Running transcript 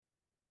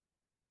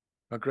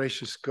Our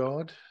gracious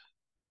God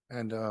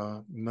and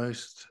our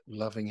most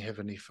loving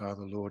Heavenly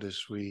Father, Lord,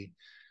 as we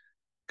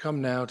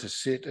come now to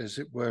sit, as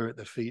it were, at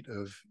the feet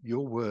of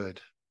your word,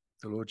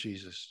 the Lord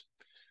Jesus,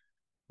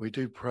 we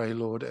do pray,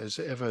 Lord, as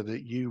ever,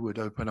 that you would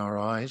open our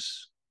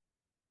eyes,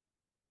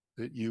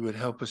 that you would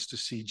help us to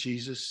see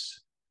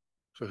Jesus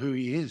for who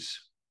he is,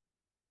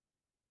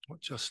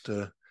 not just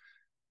a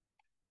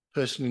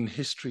person in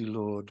history,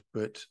 Lord,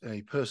 but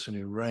a person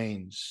who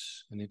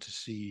reigns and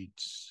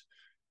intercedes.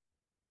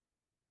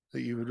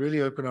 That you would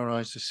really open our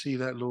eyes to see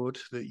that, Lord,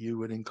 that you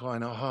would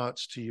incline our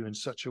hearts to you in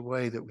such a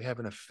way that we have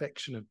an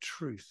affection of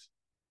truth,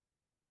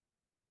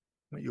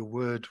 that your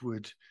word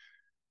would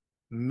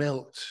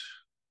melt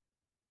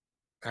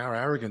our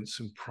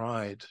arrogance and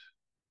pride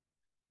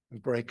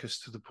and break us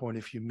to the point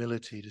of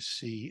humility to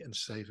see and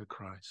savor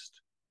Christ.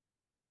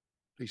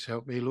 Please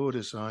help me, Lord,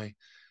 as I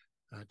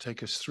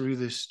take us through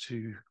this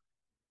to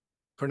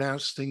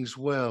pronounce things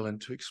well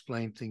and to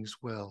explain things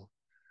well,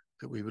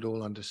 that we would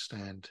all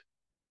understand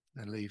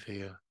and leave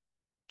here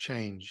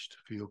changed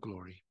for your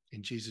glory.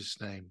 In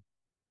Jesus' name,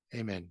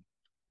 amen.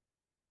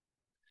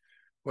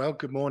 Well,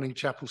 good morning,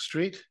 Chapel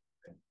Street.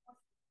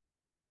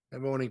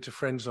 Good morning to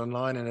friends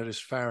online. I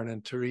noticed Farron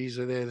and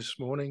Teresa there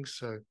this morning,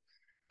 so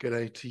good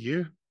day to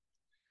you.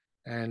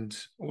 And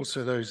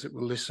also those that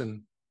will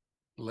listen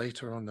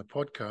later on the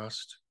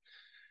podcast.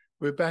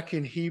 We're back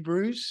in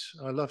Hebrews.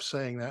 I love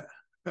saying that.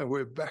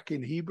 We're back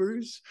in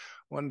Hebrews.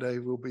 One day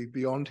we'll be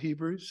beyond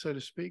Hebrews, so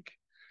to speak.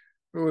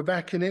 But we're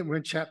back in it. We're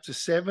in chapter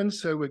 7,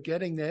 so we're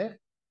getting there.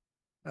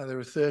 There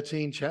are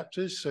 13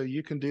 chapters, so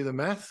you can do the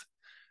math.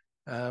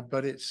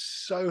 But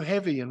it's so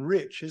heavy and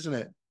rich, isn't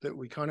it, that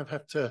we kind of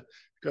have to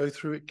go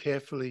through it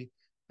carefully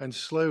and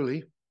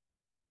slowly.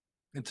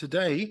 And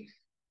today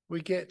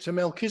we get to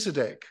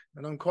Melchizedek,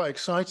 and I'm quite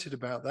excited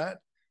about that.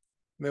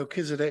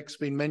 Melchizedek's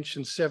been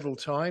mentioned several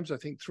times, I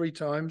think 3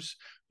 times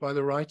by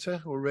the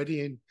writer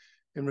already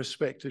in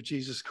respect of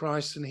Jesus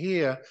Christ. And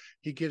here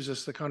he gives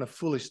us the kind of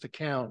fullest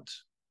account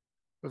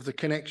of the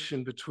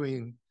connection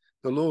between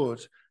the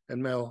Lord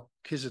and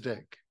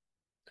Melchizedek.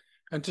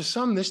 And to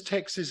some, this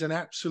text is an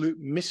absolute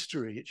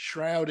mystery. It's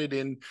shrouded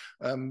in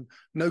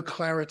no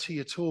clarity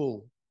at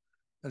all.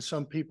 And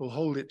some people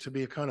hold it to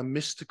be a kind of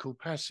mystical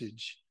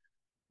passage.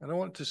 And I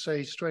want to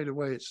say straight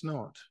away, it's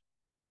not.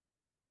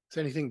 It's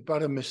anything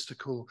but a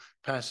mystical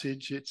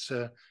passage. It's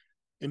an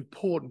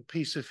important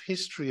piece of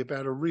history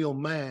about a real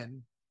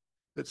man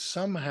that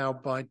somehow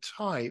by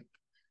type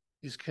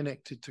is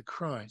connected to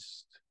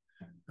Christ.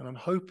 And I'm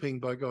hoping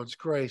by God's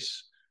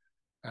grace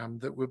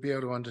that we'll be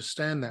able to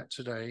understand that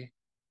today.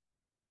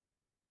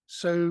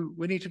 So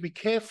we need to be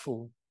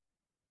careful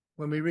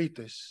when we read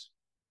this.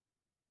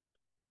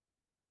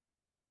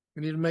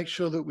 We need to make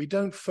sure that we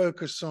don't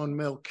focus on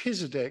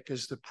Melchizedek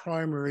as the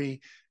primary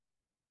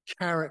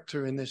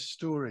character in this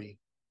story.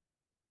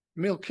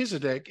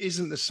 Melchizedek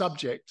isn't the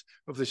subject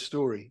of this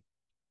story.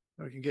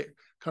 We can get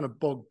kind of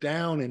bogged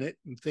down in it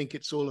and think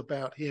it's all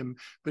about him,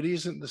 but he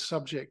isn't the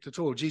subject at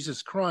all.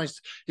 Jesus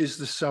Christ is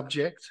the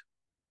subject,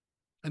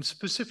 and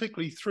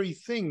specifically 3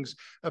 things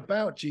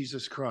about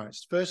Jesus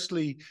Christ.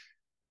 Firstly,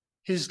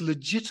 his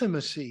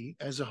legitimacy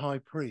as a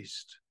high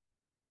priest.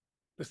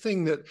 The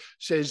thing that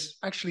says,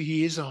 actually,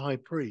 he is a high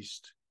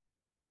priest.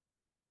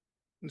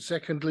 And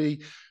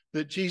secondly,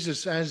 that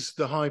Jesus as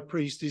the high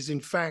priest is in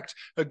fact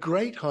a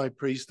great high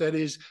priest, that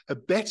is a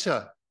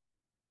better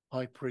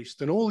high priest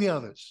than all the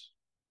others.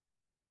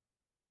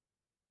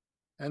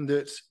 And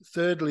that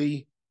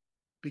thirdly,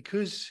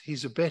 because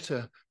he's a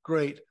better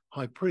great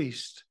high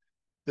priest,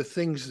 the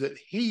things that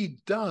he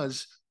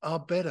does are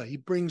better. He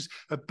brings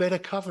a better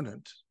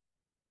covenant.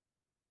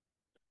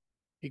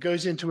 He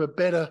goes into a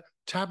better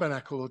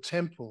tabernacle or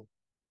temple.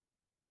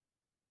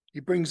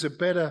 He brings a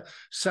better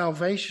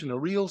salvation, a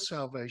real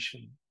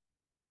salvation,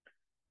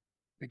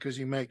 because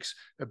he makes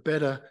a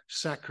better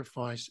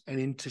sacrifice and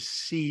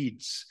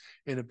intercedes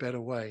in a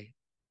better way.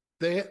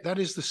 That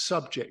is the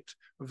subject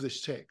of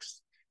this text.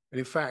 And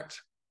in fact,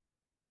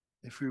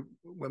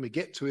 when we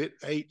get to it,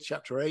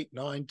 chapter 8,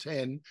 9,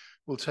 10,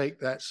 we'll take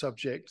that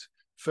subject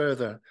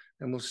further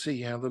and we'll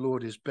see how the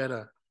Lord is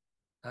better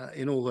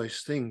in all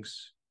those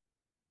things.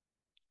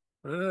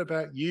 I don't know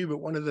about you,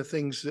 but one of the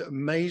things that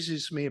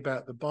amazes me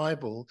about the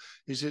Bible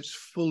is it's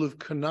full of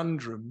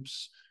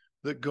conundrums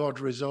that God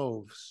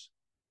resolves.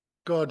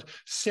 God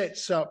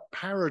sets up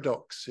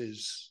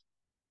paradoxes,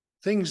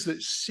 things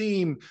that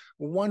seem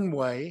one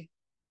way,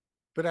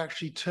 but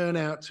actually turn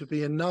out to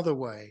be another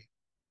way.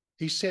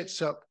 He sets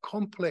up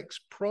complex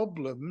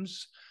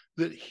problems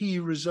that he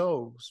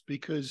resolves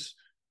because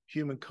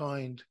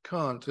humankind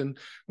can't. And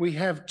we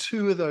have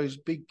 2 of those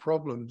big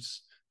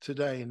problems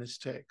today in this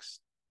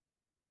text.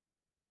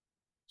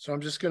 So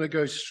I'm just going to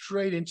go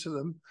straight into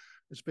them.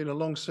 It's been a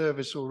long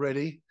service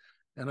already,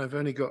 and I've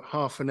only got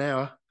half an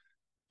hour.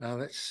 Now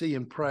let's see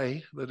and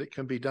pray that it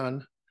can be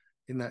done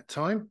in that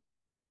time.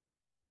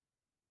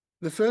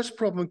 The first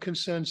problem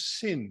concerns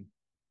sin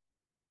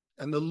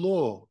and the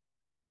law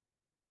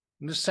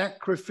and the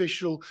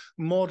sacrificial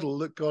model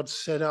that God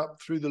set up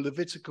through the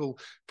Levitical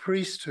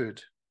priesthood.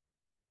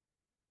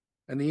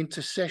 and the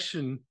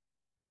intercession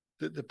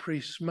that the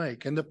priests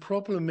make. And the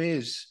problem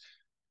is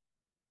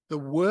the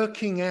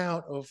working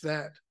out of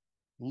that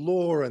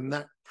law and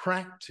that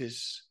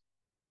practice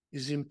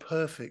is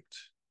imperfect.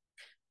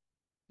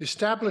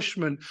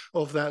 Establishment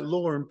of that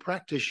law and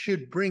practice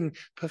should bring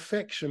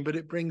perfection, but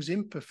it brings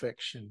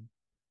imperfection.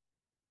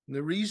 And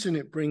the reason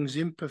it brings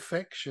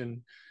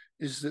imperfection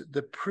is that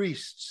the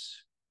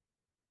priests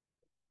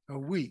are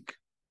weak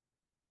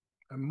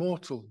and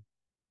mortal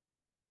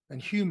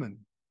and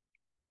human.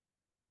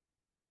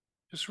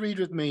 Just read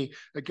with me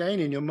again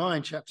in your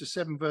mind, chapter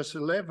 7, verse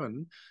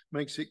 11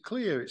 makes it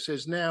clear. It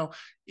says, now,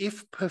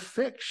 if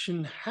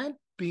perfection had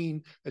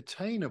been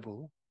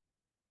attainable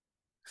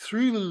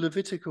through the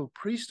Levitical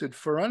priesthood,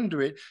 for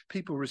under it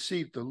people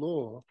received the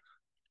law,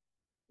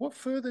 what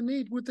further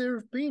need would there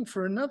have been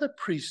for another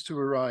priest to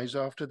arise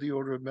after the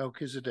order of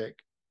Melchizedek,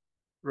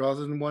 rather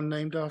than one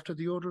named after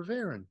the order of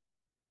Aaron?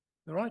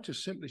 The writer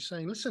is simply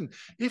saying, listen,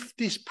 if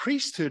this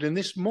priesthood and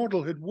this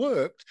model had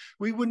worked,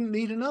 we wouldn't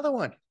need another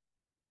one.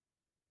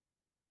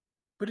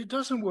 But it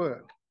doesn't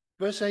work.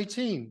 Verse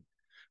 18,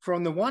 for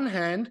on the one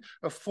hand,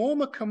 a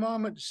former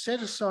commandment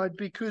set aside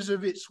because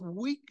of its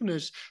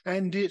weakness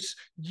and its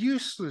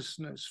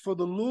uselessness, for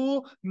the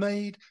law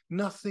made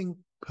nothing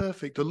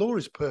perfect. The law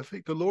is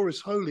perfect, the law is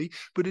holy,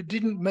 but it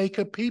didn't make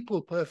a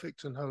people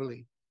perfect and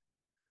holy.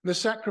 The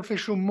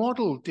sacrificial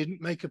model didn't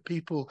make a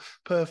people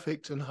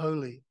perfect and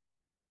holy.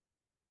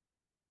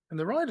 And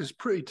the writer's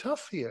pretty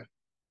tough here.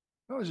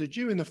 If I was a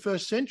Jew in the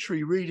first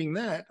century reading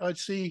that, I'd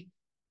see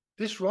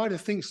this writer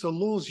thinks the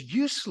law's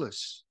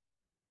useless.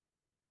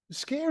 It's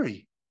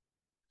scary.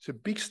 It's a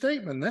big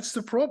statement. That's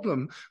the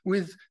problem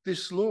with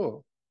this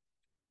law.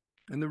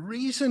 And the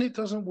reason it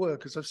doesn't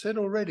work, as I've said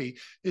already,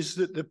 is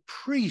that the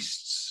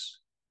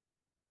priests,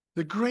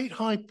 the great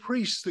high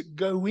priests that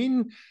go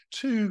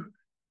into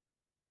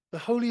the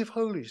Holy of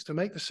Holies to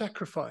make the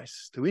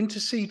sacrifice, to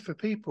intercede for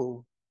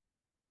people,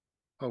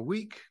 are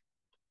weak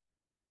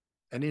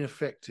and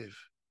ineffective.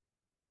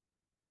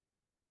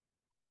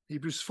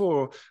 Hebrews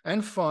 4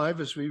 and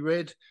 5, as we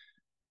read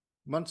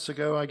months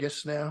ago, I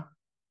guess now,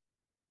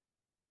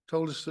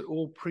 told us that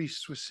all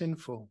priests were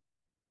sinful.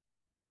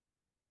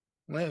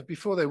 Well,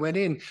 before they went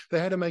in, they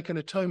had to make an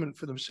atonement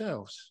for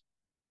themselves.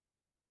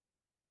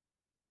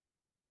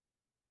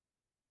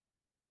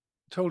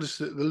 It told us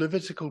that the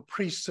Levitical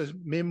priests are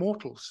mere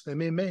mortals, they're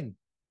mere men.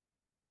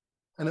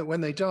 And that when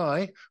they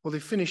die, or they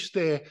finish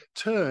their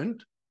turn,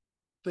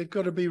 they've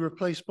got to be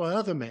replaced by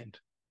other men.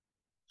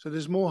 So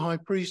there's more high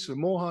priests and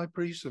more high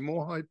priests and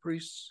more high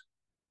priests.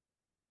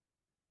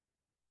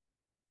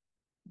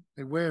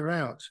 They wear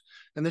out.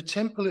 And the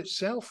temple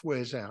itself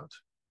wears out.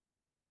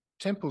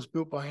 Temple's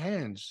built by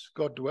hands.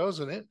 God dwells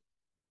in it,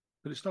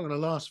 but it's not going to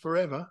last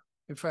forever.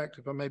 In fact,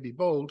 if I may be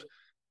bold,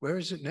 where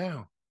is it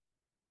now?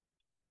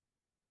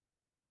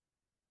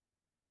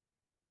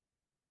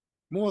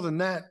 More than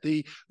that,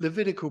 the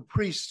Levitical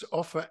priests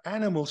offer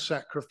animal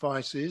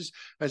sacrifices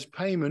as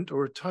payment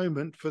or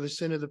atonement for the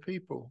sin of the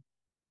people.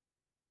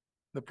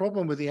 The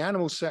problem with the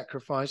animal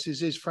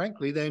sacrifices is,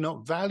 frankly, they're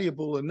not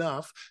valuable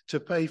enough to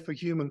pay for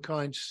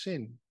humankind's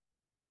sin.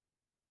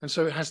 And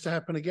so it has to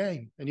happen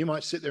again. And you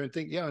might sit there and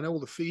think, yeah, I know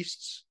all the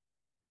feasts,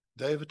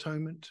 Day of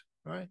Atonement,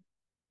 right?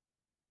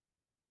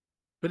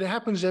 But it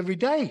happens every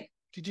day.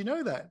 Did you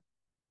know that?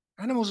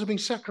 Animals are being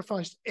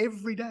sacrificed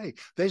every day.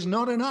 There's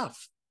not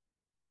enough.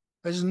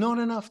 There's not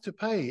enough to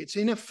pay. It's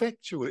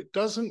ineffectual. It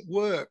doesn't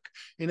work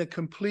in a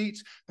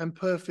complete and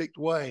perfect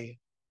way.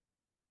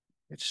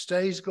 It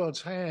stays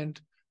God's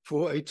hand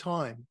for a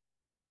time.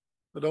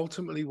 But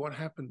ultimately what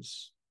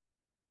happens?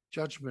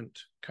 Judgment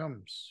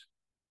comes.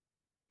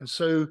 And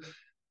so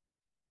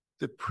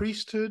the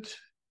priesthood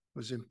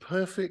was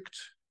imperfect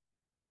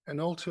and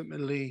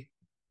ultimately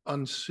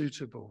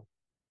unsuitable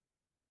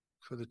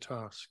for the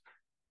task.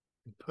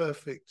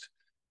 Imperfect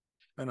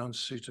and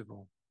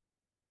unsuitable.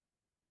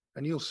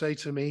 And you'll say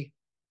to me,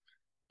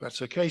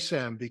 that's okay,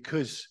 Sam,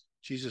 because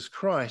Jesus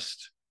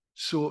Christ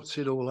sorts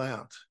it all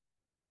out.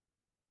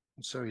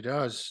 And so he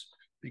does,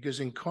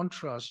 because in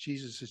contrast,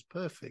 Jesus is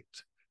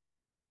perfect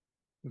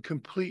and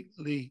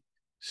completely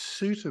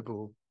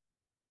suitable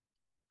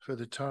for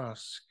the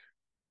task.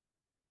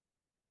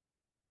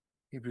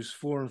 Hebrews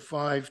 4 and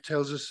 5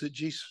 tells us that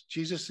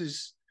Jesus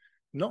is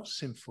not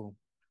sinful.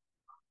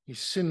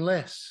 He's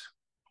sinless.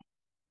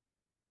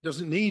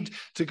 Doesn't need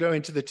to go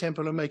into the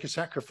temple and make a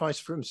sacrifice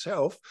for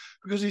himself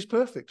because he's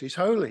perfect. He's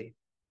holy.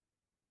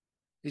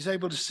 He's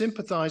able to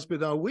sympathize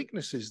with our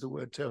weaknesses, the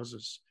word tells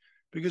us,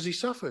 because he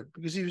suffered,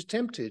 because he was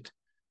tempted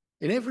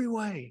in every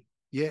way,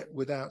 yet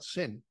without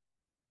sin.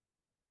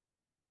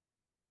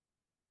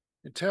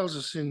 It tells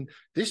us in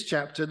this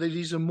chapter that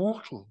he's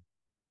immortal,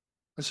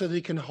 and so that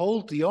he can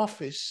hold the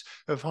office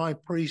of high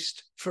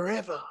priest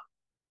forever,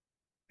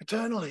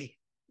 eternally.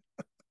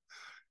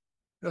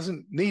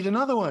 Doesn't need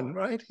another one,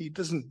 right? He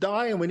doesn't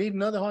die and we need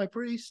another high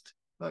priest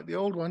like the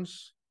old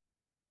ones.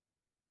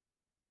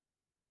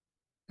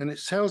 And it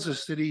tells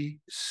us that he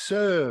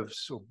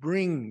serves or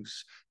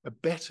brings a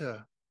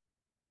better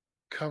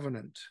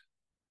covenant.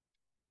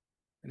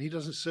 And he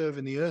doesn't serve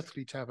in the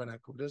earthly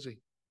tabernacle, does he? He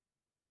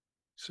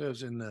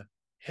serves in the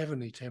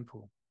heavenly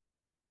temple,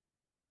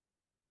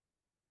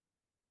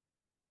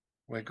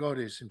 where God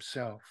is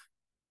himself.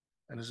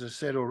 And as I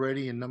said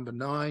already in number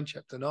 9,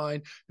 chapter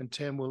 9 and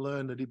 10, we'll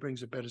learn that he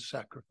brings a better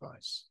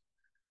sacrifice.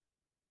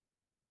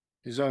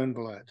 His own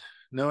blood,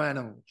 no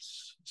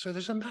animals. So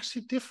there's a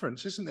massive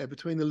difference, isn't there,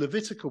 between the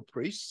Levitical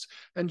priests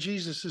and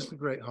Jesus as the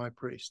great high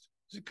priest.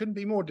 It couldn't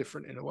be more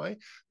different in a way,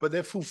 but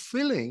they're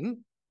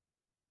fulfilling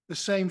the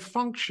same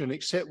function,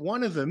 except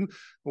one of them,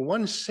 or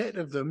one set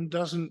of them,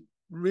 doesn't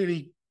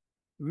really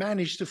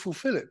manage to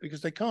fulfill it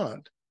because they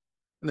can't.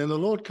 And then the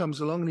Lord comes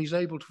along and he's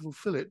able to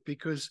fulfill it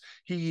because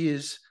he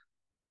is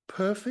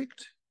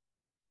perfect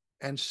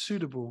and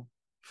suitable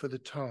for the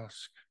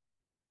task.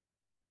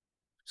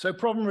 So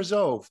problem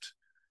resolved,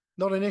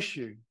 not an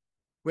issue.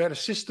 We had a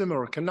system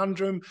or a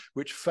conundrum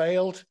which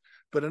failed,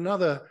 but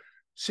another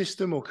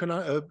system or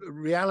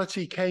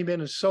reality came in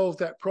and solved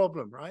that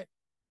problem, right?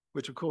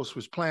 Which of course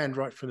was planned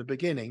right from the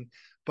beginning,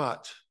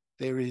 but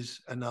there is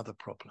another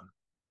problem.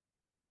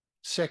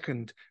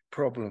 Second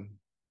problem.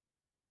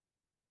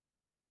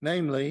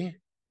 Namely,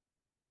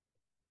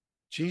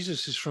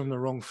 Jesus is from the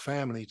wrong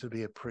family to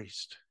be a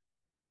priest.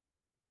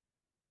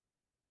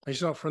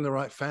 He's not from the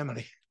right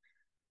family.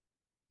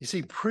 You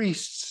see,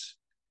 priests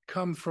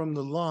come from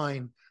the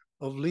line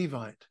of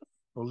Levite,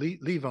 or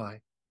Levi,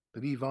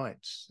 the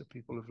Levites, the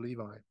people of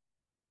Levi.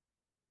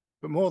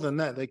 But more than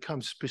that, they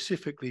come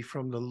specifically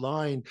from the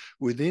line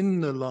within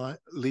the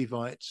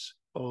Levites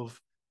of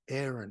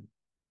Aaron.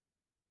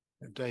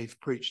 And Dave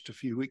preached a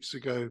few weeks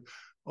ago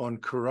on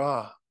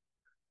Korah,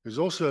 who's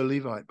also a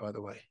Levite, by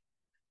the way.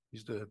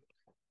 He's the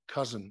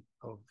cousin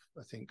of,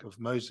 I think, of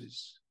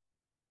Moses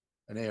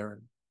and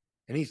Aaron.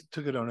 And he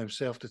took it on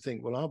himself to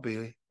think, well, I'll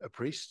be a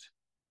priest.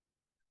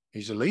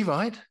 He's a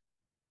Levite,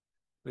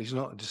 but he's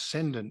not a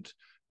descendant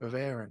of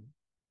Aaron.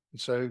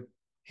 And so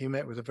he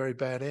met with a very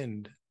bad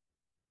end.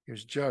 He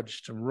was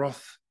judged and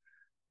wrath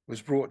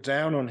was brought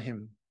down on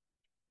him.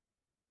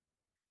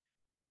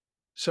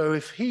 So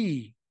if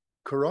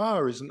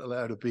Korah, isn't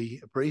allowed to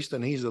be a priest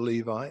and he's a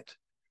Levite,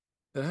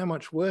 then how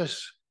much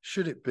worse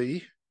should it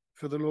be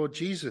for the Lord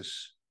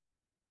Jesus?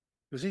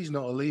 Because he's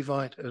not a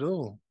Levite at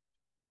all.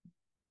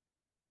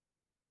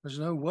 There's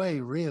no way,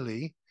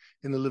 really,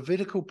 in the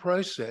Levitical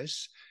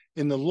process,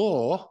 in the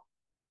law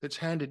that's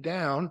handed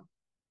down,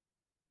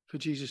 for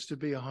Jesus to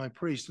be a high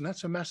priest. And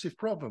that's a massive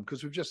problem,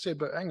 because we've just said,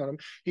 but hang on,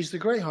 he's the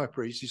great high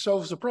priest. He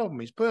solves the problem.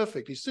 He's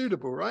perfect. He's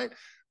suitable, right?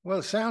 Well,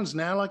 it sounds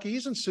now like he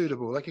isn't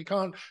suitable, like he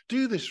can't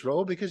do this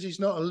role because he's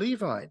not a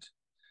Levite.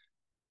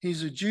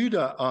 He's a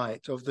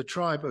Judahite of the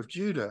tribe of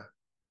Judah.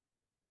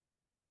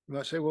 You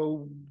might say,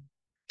 well,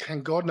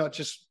 can God not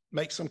just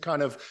make some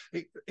kind of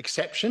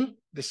exception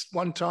this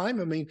one time?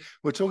 I mean,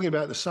 we're talking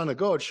about the Son of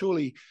God.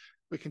 Surely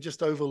we can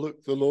just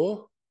overlook the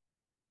law.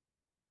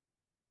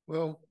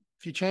 Well,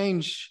 if you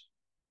change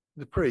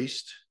the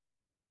priest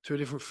to a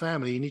different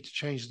family, you need to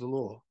change the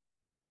law.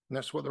 And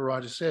that's what the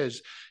writer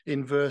says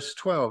in verse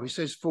 12. He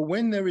says, for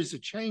when there is a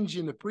change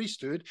in the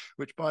priesthood,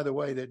 which, by the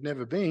way, there'd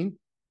never been,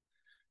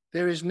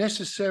 there is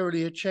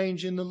necessarily a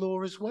change in the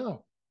law as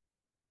well.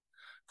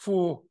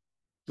 For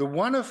the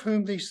one of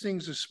whom these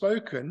things are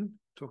spoken,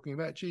 talking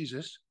about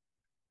Jesus,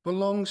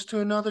 belongs to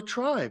another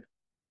tribe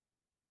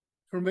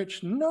from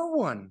which no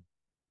one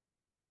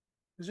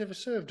has ever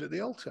served at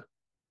the altar.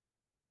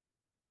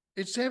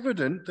 It's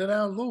evident that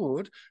our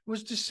Lord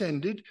was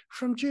descended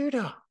from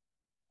Judah.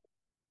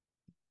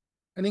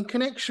 And in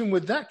connection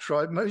with that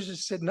tribe,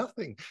 Moses said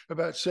nothing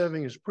about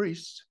serving as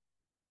priests.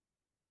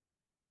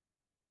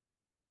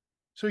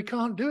 So he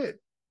can't do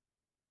it.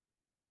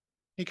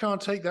 He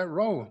can't take that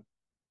role.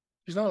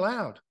 He's not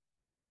allowed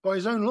by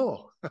his own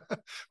law,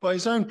 by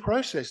his own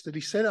process that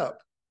he set up.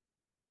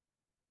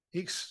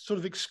 He sort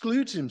of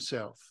excludes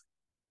himself.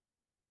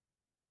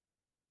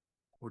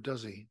 Or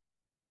does he?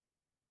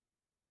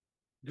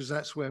 Because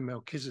that's where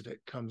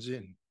Melchizedek comes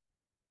in.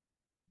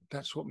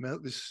 That's what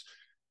this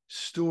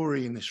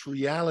story and this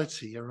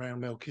reality around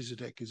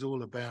Melchizedek is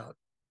all about.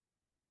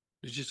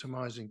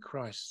 Legitimizing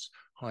Christ's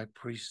high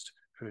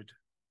priesthood.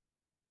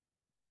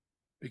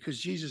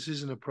 Because Jesus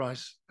isn't a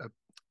priest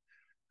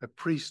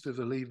of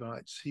the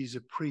Levites. He's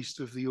a priest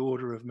of the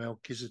order of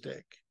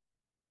Melchizedek.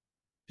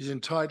 He's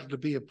entitled to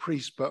be a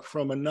priest, but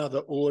from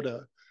another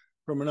order,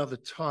 from another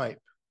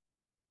type.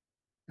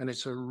 And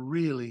it's a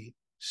really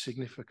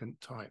significant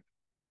type.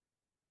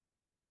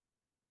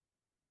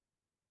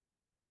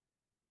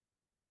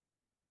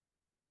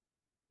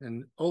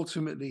 And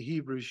ultimately,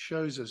 Hebrews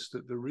shows us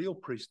that the real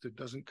priesthood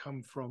doesn't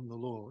come from the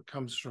law. It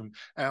comes from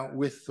out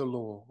with the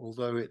law,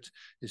 although it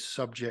is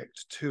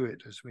subject to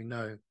it, as we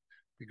know,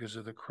 because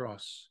of the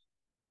cross.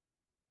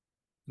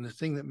 And the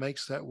thing that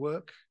makes that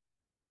work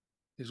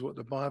is what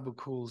the Bible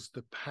calls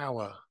the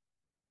power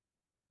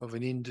of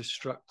an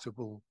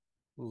indestructible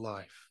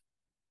life,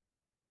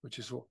 which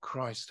is what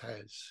Christ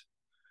has,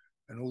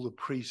 and all the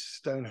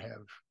priests don't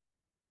have.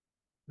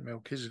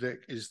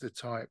 Melchizedek is the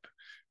type.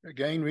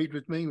 Again, read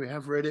with me. We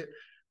have read it,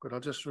 but I'll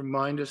just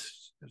remind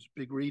us, there's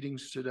big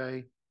readings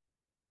today.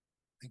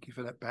 Thank you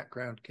for that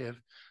background, Kev.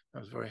 That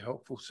was very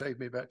helpful. Saved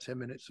me about 10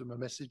 minutes of my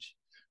message.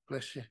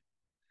 Bless you.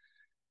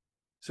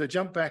 So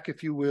jump back,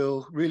 if you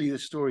will. Really, the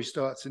story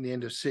starts in the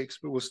end of 6,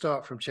 but we'll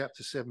start from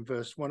chapter 7,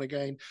 verse 1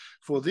 again.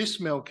 For this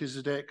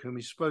Melchizedek, whom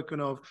is spoken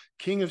of,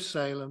 king of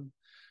Salem,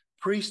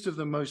 priest of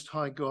the Most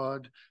High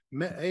God,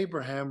 met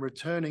Abraham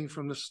returning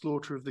from the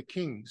slaughter of the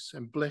kings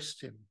and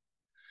blessed him.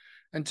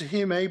 And to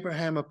him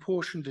Abraham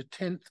apportioned a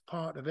 10th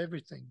part of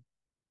everything.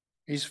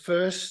 He's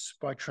first,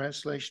 by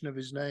translation of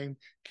his name,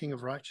 King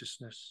of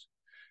Righteousness.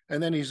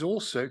 And then he's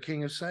also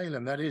King of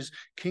Salem, that is,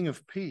 King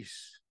of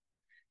Peace.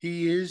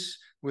 He is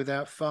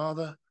without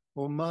father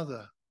or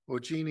mother or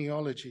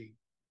genealogy,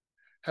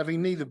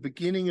 having neither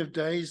beginning of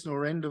days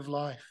nor end of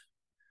life.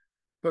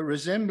 But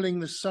resembling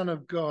the Son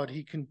of God,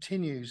 he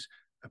continues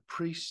a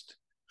priest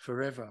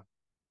forever.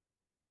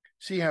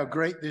 See how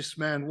great this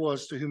man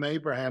was, to whom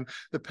Abraham,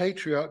 the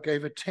patriarch,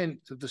 gave a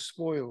 10th of the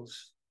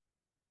spoils.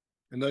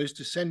 And those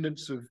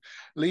descendants of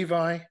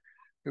Levi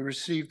who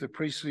received the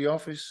priestly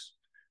office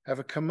have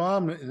a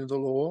commandment in the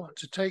law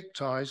to take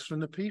tithes from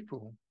the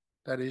people,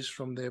 that is,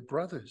 from their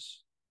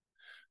brothers,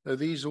 though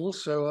these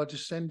also are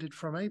descended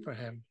from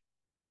Abraham.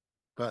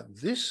 But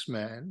this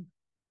man,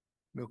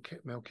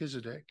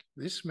 Melchizedek,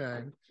 this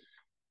man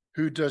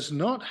who does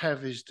not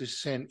have his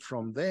descent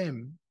from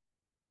them,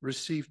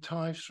 received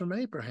tithes from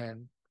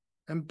Abraham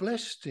and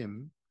blessed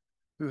him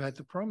who had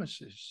the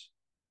promises.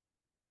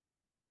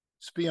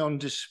 It's beyond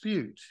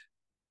dispute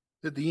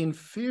that the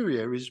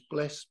inferior is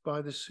blessed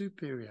by the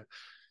superior.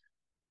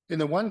 In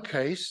the one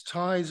case,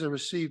 tithes are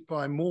received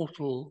by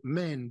mortal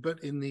men,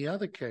 but in the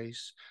other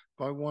case,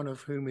 by one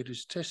of whom it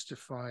is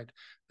testified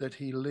that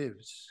he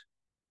lives.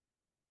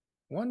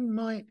 One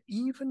might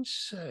even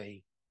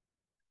say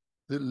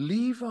that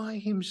Levi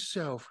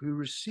himself, who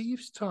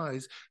receives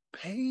tithes,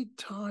 paid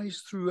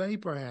tithes through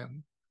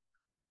Abraham,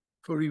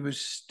 for he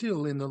was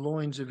still in the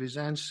loins of his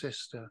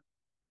ancestor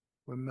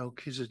when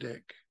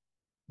Melchizedek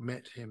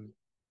met him.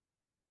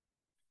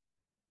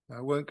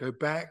 I won't go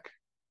back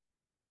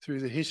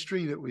through the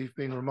history that we've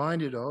been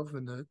reminded of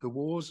and the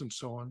wars and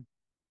so on.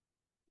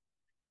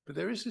 But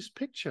there is this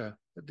picture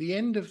at the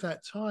end of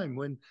that time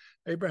when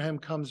Abraham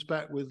comes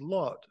back with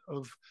Lot,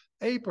 of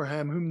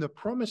Abraham, whom the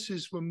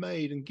promises were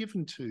made and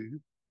given to,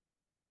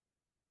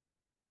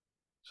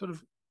 sort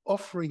of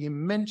offering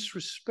immense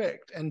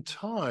respect and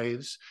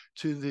tithes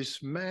to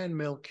this man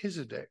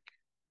Melchizedek,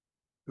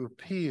 who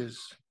appears.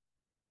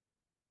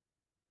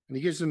 And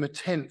he gives them a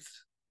 10th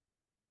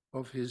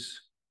of his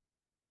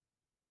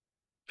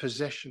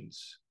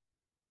possessions.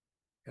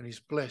 And he's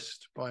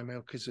blessed by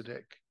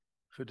Melchizedek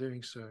for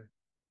doing so.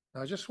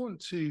 Now, I just want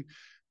to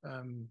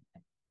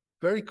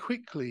very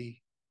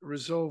quickly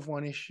resolve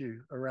one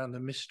issue around the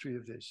mystery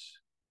of this.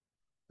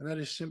 And that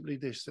is simply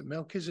this, that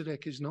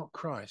Melchizedek is not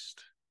Christ.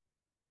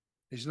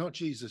 He's not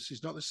Jesus.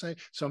 He's not the same.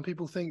 Some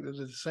people think that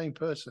they're the same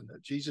person,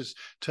 that Jesus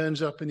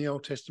turns up in the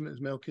Old Testament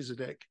as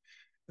Melchizedek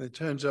and it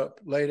turns up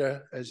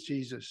later as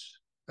Jesus.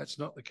 That's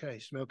not the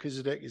case.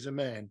 Melchizedek is a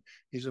man.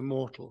 He's a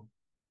mortal.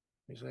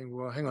 He's saying,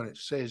 well, hang on, it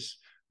says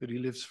that he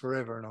lives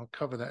forever, and I'll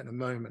cover that in a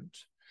moment.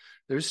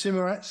 There is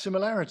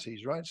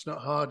similarities, right? It's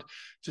not hard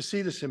to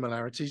see the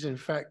similarities. In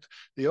fact,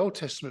 the Old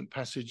Testament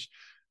passage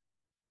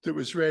that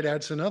was read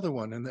adds another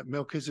one, and that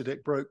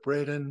Melchizedek broke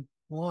bread and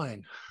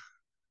wine.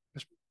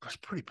 That's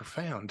pretty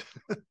profound.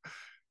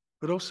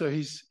 But also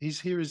he's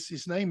here,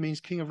 his name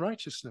means King of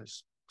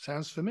Righteousness.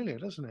 Sounds familiar,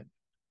 doesn't it?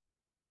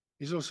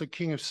 He's also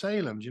King of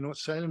Salem. Do you know what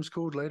Salem's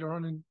called later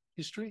on in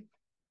history?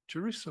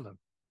 Jerusalem.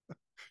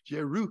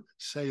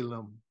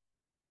 Jerusalem.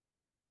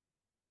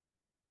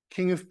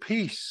 King of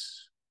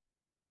Peace.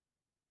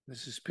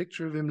 This is a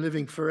picture of him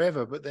living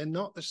forever, but they're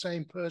not the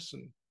same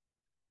person.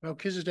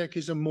 Melchizedek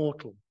is a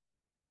mortal.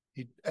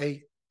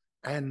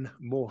 An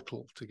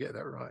mortal, to get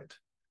that right.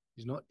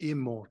 He's not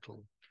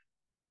immortal.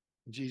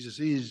 Jesus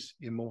is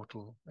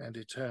immortal and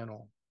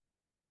eternal.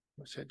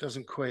 So it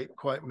doesn't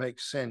quite make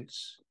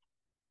sense.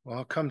 Well,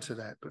 I'll come to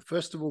that. But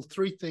first of all,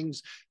 3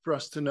 things for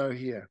us to know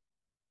here.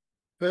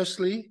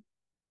 Firstly,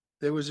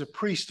 there was a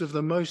priest of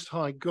the Most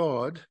High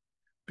God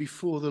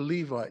before the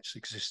Levites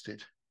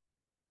existed.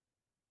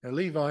 Now,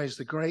 Levi is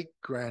the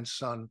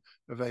great-grandson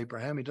of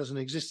Abraham. He doesn't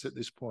exist at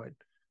this point.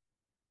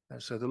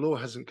 And so the law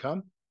hasn't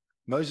come.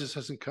 Moses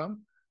hasn't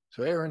come.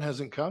 So Aaron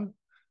hasn't come.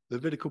 The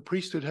Levitical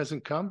priesthood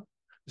hasn't come.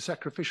 The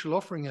sacrificial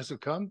offering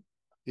hasn't come.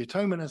 The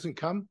atonement hasn't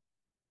come.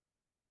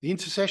 The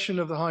intercession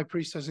of the high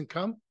priest hasn't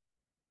come.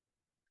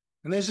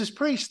 And there's this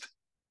priest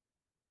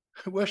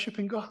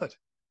worshiping God,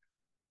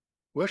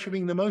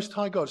 worshiping the Most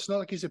High God. It's not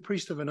like he's a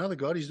priest of another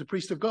God. He's the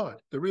priest of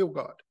God, the real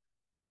God.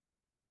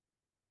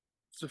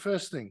 It's the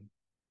first thing.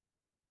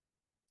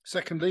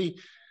 Secondly,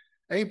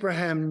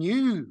 Abraham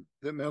knew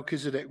that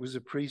Melchizedek was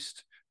a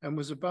priest and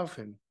was above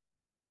him.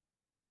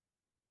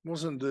 It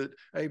wasn't that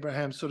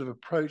Abraham sort of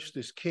approached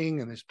this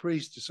king and this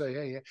priest to say,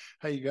 hey,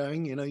 how you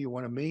going? You know, you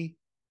want a me?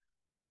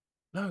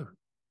 No,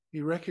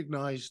 he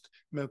recognized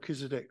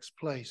Melchizedek's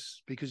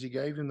place because he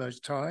gave him those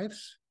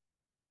tithes.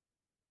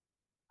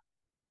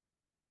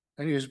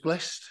 And he was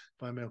blessed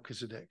by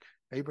Melchizedek.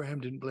 Abraham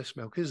didn't bless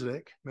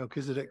Melchizedek.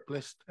 Melchizedek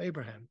blessed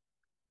Abraham.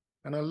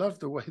 And I love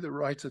the way the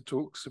writer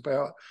talks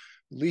about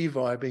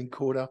Levi being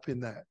caught up in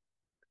that.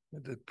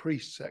 The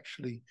priests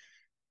actually,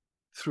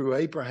 through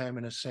Abraham,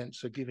 in a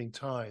sense, are giving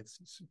tithes.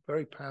 It's a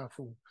very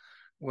powerful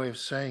way of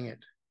saying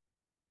it.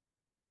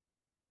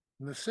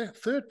 And the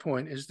third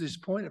point is this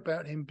point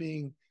about him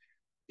being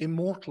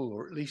immortal,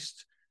 or at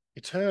least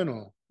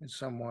eternal in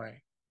some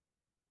way.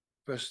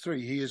 Verse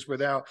 3, he is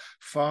without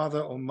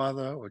father or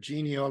mother or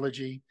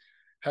genealogy,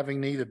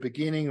 having neither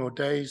beginning or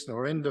days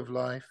nor end of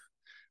life,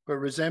 but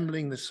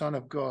resembling the Son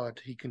of God,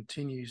 he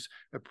continues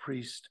a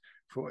priest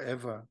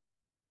forever.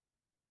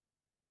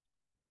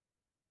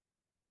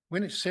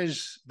 When it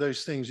says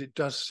those things, it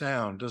does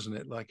sound, doesn't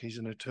it, like he's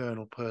an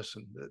eternal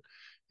person, that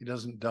he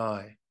doesn't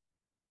die.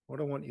 What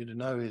I want you to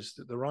know is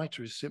that the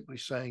writer is simply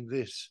saying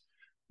this: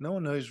 no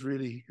one knows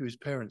really who his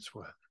parents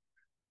were,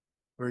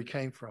 where he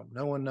came from.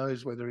 No one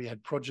knows whether he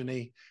had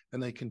progeny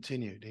and they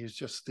continued. He was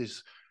just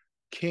this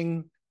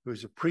king who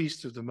was a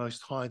priest of the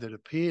Most High that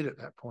appeared at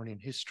that point in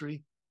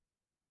history.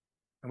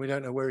 And we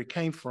don't know where he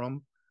came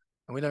from,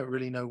 and we don't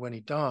really know when he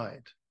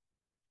died.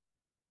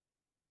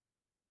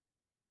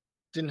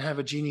 Didn't have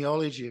a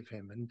genealogy of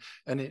him.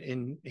 And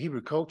in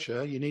Hebrew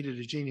culture, you needed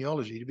a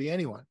genealogy to be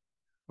anyone.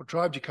 What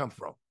tribe do you come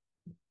from?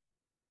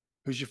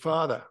 Who's your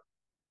father?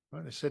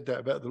 Right? They said that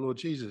about the Lord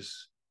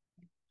Jesus.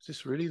 Is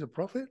this really the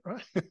prophet?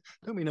 Right?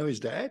 Don't we know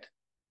his dad?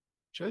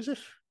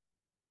 Joseph?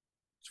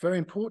 It's very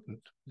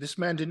important. This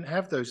man didn't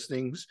have those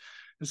things.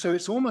 And so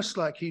it's almost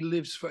like he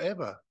lives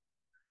forever.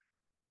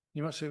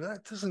 You might say, well,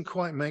 that doesn't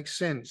quite make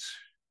sense.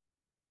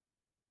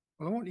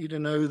 Well, I want you to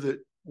know that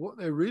what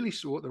the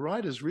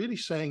writer's really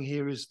saying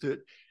here is that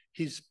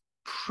his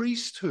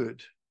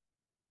priesthood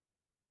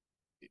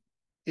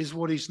is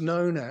what he's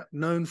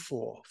known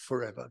for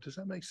forever. Does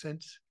that make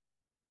sense?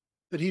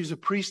 That he was a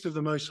priest of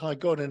the Most High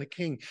God and a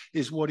king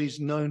is what he's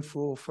known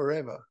for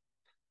forever.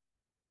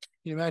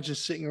 Can you imagine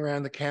sitting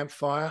around the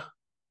campfire,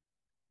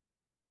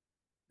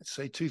 let's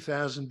say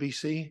 2000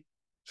 BC,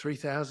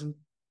 3000?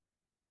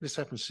 This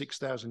happened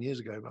 6,000 years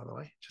ago, by the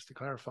way, just to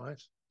clarify.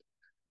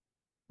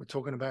 We're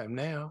talking about him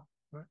now.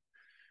 Right?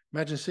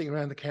 Imagine sitting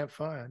around the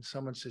campfire and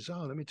someone says,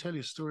 oh, let me tell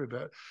you a story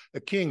about a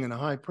king and a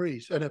high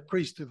priest and a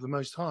priest of the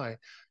Most High.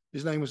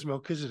 His name was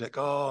Melchizedek.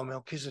 Oh,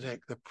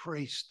 Melchizedek, the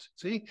priest.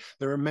 See,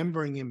 they're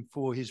remembering him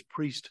for his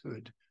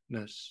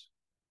priesthoodness.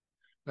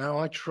 Now,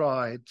 I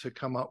tried to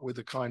come up with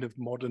a kind of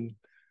modern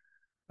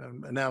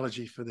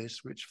analogy for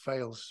this, which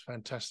fails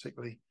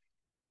fantastically,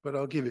 but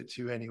I'll give it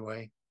to you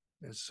anyway.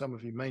 As some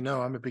of you may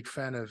know, I'm a big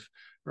fan of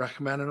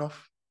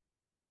Rachmaninoff,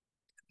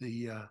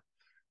 the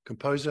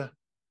composer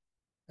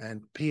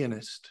and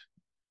pianist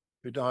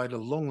who died a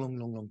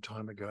long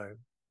time ago.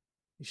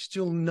 He's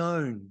still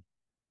known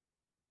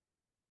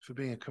for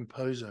being a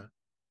composer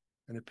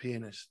and a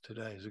pianist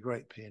today. He's a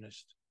great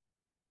pianist.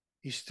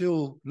 He's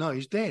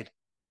dead.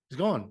 He's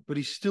gone, but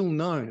he's still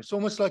known. It's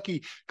almost like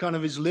he kind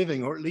of is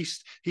living, or at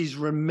least he's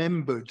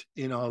remembered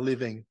in our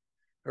living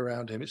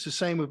around him. It's the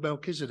same with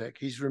Melchizedek.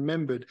 He's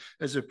remembered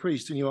as a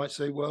priest. And you might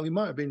say, well, he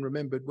might have been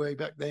remembered way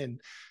back then,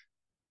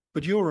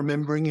 but you're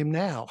remembering him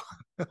now.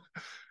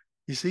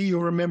 You see,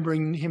 you're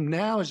remembering him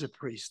now as a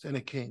priest and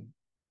a king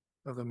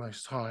of the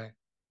Most High.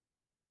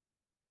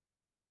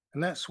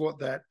 And that's what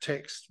that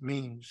text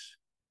means.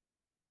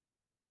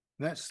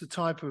 That's the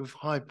type of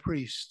high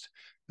priest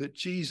that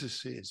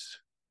Jesus is.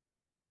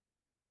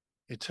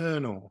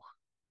 Eternal,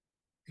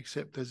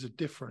 except there's a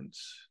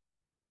difference.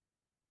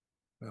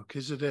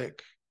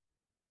 Melchizedek,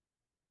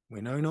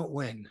 we know not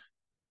when,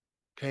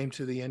 came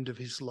to the end of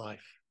his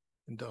life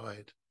and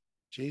died.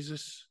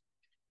 Jesus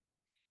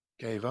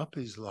gave up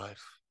his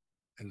life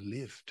and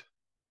lived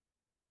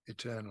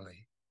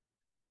eternally.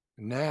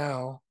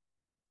 Now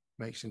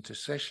makes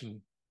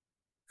intercession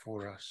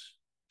for us.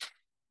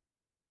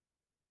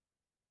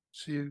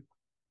 So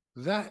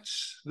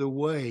that's the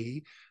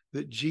way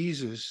that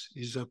Jesus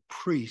is a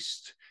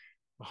priest,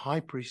 a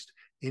high priest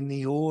in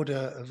the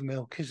order of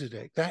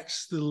Melchizedek.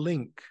 That's the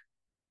link.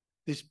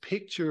 This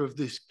picture of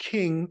this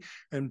king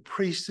and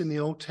priest in the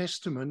Old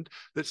Testament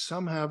that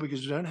somehow,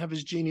 because we don't have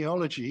his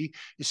genealogy,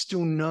 is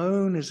still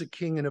known as a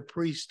king and a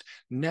priest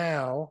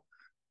now,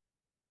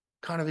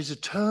 kind of is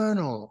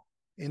eternal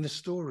in the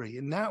story.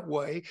 In that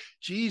way,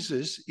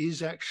 Jesus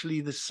is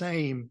actually the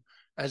same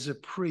as a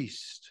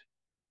priest,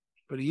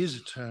 but he is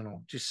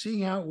eternal. Just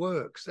seeing how it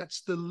works.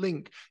 That's the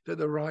link that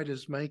the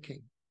writer's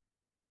making.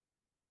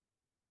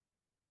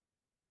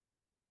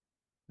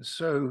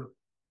 So,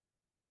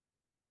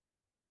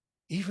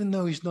 even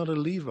though he's not a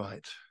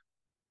Levite,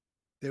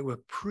 there were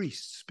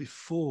priests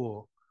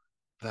before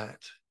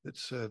that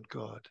served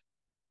God.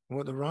 And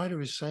what the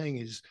writer is saying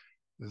is,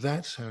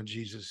 that's how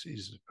Jesus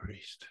is a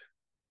priest.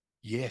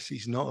 Yes,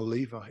 he's not a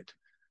Levite,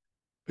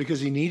 because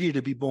he needed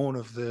to be born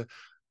of the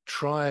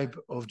tribe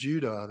of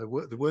Judah.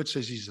 The word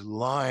says he's a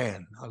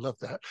lion. I love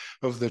that,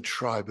 of the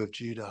tribe of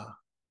Judah.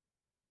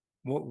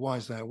 Why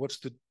is that? What's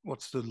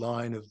the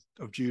line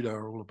of Judah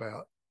all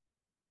about?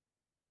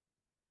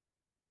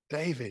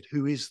 David,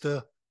 who is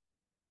the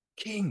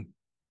king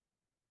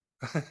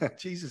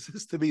Jesus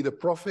has to be the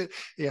prophet,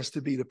 he has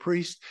to be the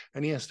priest,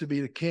 and he has to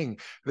be the king.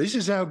 This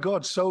is how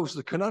God solves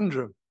the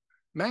conundrum.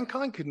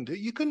 Mankind couldn't do it.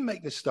 You couldn't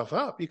make this stuff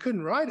up. You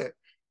couldn't write it.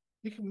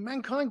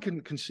 Mankind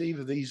couldn't conceive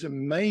of these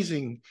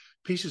amazing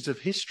pieces of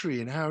history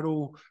and how it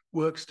all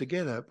works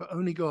together, but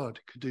only God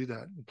could do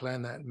that and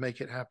plan that and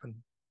make it happen.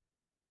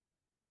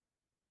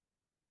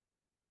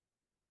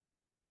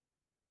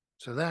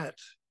 So that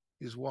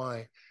is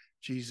why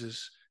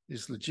Jesus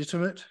is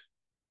legitimate.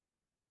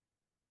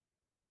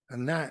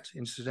 And that,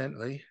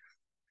 incidentally,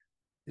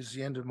 is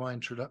the end of my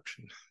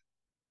introduction.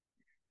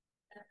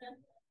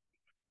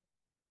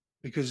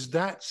 Because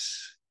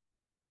that's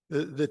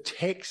the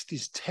text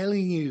is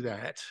telling you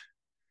that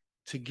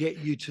to get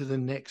you to the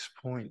next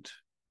point.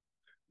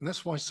 And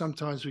that's why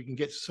sometimes we can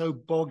get so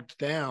bogged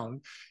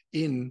down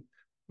in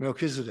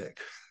Melchizedek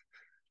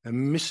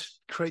and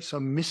create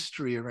some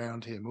mystery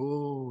around him.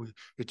 Oh,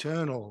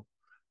 eternal.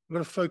 We're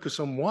going to focus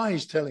on why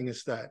he's telling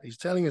us that. He's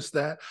telling us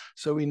that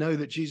so we know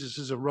that Jesus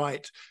has a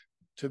right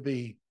to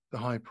be the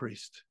high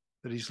priest,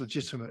 that he's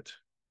legitimate.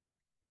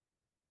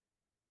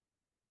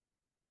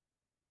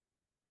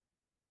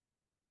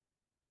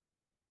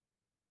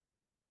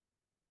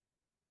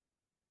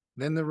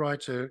 Then the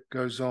writer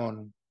goes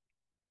on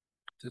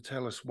to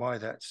tell us why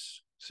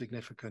that's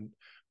significant,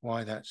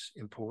 why that's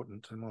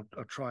important. And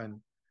I'll try and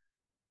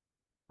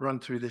run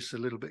through this a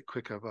little bit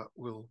quicker, but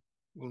we'll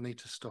need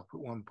to stop at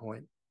one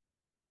point.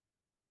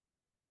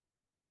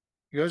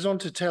 He goes on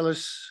to tell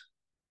us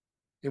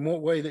in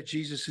what way that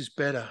Jesus is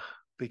better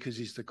because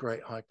he's the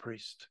great high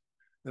priest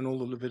than all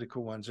the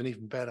Levitical ones, and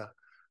even better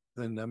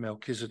than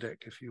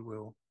Melchizedek, if you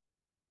will.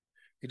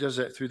 He does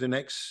that through the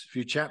next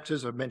few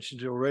chapters. I've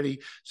mentioned it already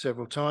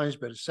several times: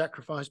 better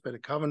sacrifice, better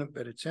covenant,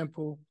 better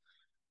temple.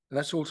 And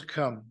that's all to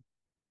come.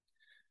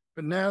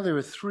 But now there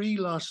are three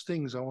last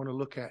things I want to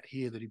look at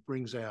here that he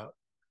brings out.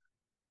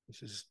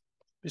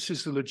 This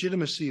is the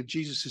legitimacy of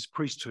Jesus's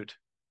priesthood,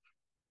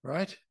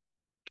 right?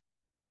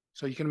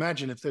 So you can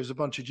imagine if there's a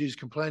bunch of Jews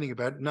complaining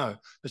about it. No,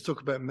 let's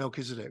talk about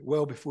Melchizedek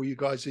well before you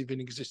guys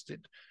even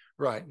existed.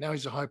 Right, now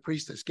he's a high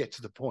priest. Let's get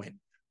to the point.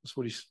 That's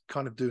what he's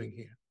kind of doing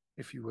here,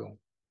 if you will.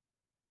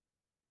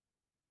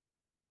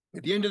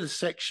 At the end of the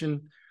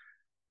section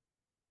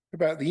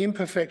about the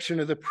imperfection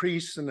of the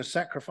priests and the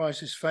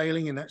sacrifices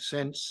failing in that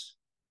sense,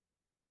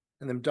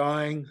 and them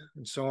dying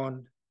and so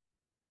on,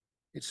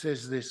 it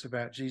says this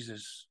about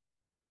Jesus: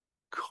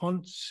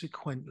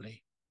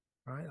 consequently,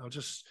 right? I'll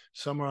just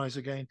summarize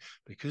again.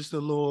 Because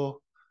the law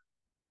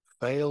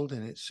failed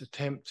in its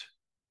attempt,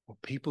 or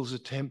people's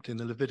attempt in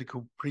the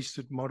Levitical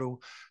priesthood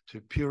model,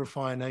 to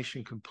purify a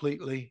nation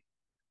completely,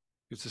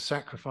 because the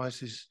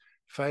sacrifices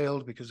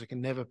failed, because they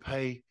can never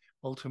pay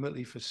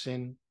ultimately for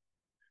sin,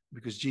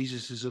 because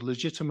Jesus is a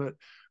legitimate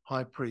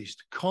high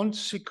priest.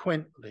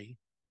 Consequently,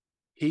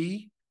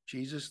 he,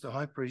 Jesus, the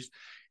high priest,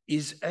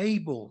 is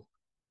able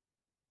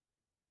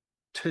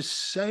to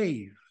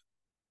save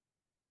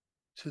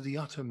to the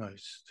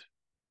uttermost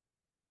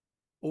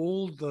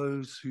all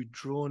those who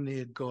draw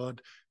near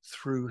God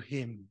through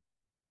him,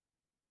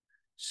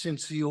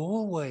 since he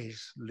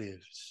always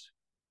lives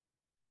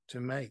to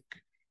make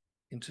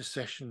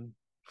intercession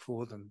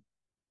for them.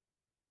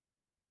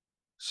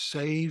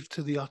 Save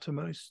to the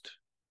uttermost.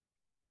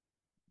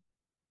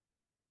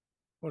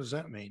 What does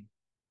that mean?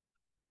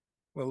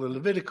 Well, the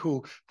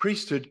Levitical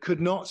priesthood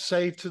could not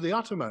save to the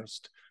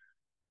uttermost.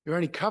 You're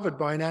only covered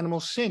by an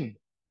animal's sin.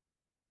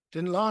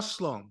 Didn't last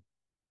long.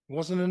 It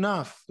wasn't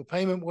enough. The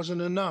payment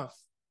wasn't enough.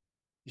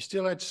 You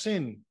still had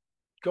sin.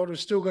 God was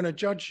still going to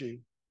judge you.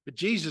 But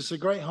Jesus, the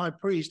great high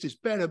priest, is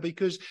better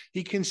because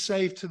he can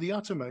save to the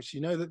uttermost.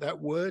 You know that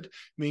word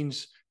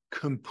means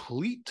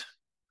complete.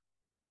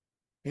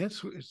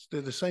 Yes,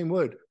 they're the same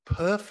word.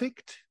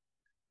 Perfect.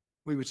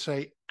 We would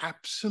say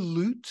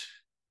absolute.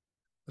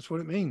 That's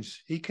what it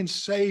means. He can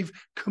save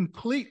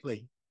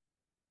completely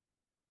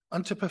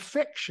unto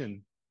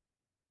perfection.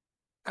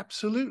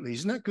 Absolutely.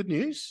 Isn't that good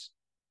news?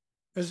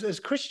 As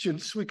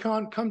Christians, we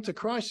can't come to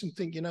Christ and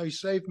think, he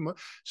saved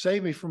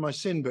me from my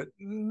sin, but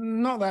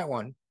not that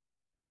one.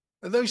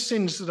 Those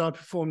sins that I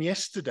performed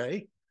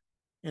yesterday,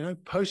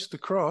 post the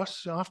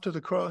cross, after the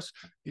cross,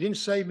 he didn't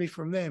save me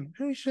from them.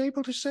 He's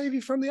able to save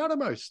you from the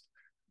uttermost.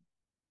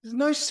 There's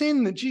no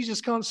sin that Jesus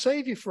can't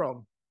save you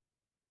from.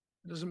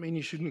 It doesn't mean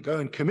you shouldn't go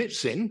and commit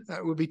sin.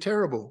 That would be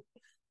terrible.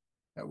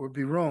 That would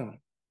be wrong.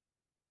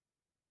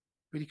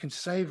 But he can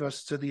save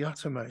us to the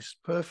uttermost.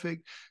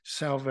 Perfect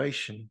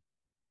salvation.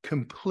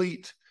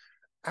 Complete,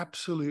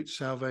 absolute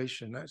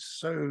salvation. That's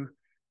so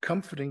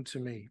comforting to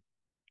me.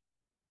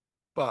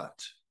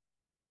 But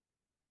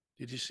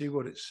did you see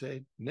what it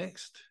said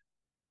next?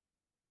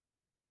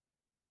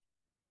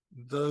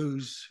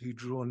 Those who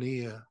draw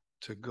near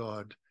to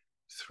God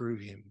through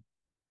him.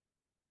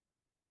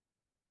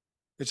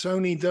 It's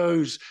only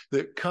those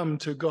that come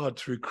to God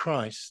through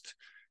Christ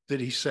that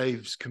he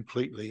saves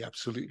completely,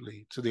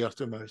 absolutely, to the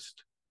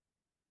uttermost.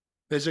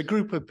 There's a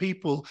group of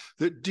people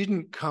that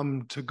didn't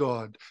come to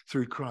God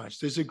through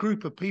Christ. There's a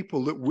group of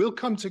people that will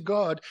come to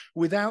God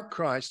without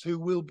Christ who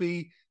will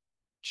be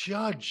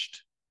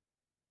judged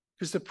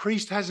because the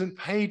priest hasn't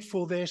paid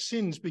for their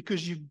sins,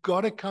 because you've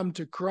got to come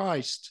to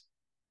Christ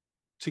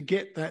to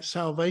get that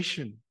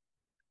salvation.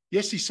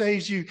 Yes, he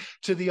saves you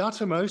to the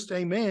uttermost,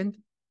 amen.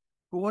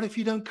 But what if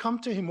you don't come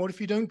to him? What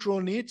if you don't draw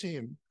near to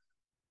him?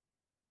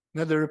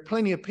 Now, there are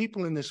plenty of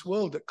people in this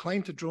world that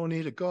claim to draw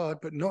near to God,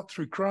 but not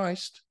through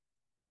Christ,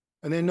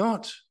 and they're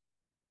not.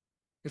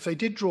 If they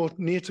did draw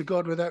near to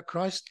God without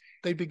Christ,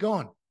 they'd be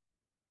gone.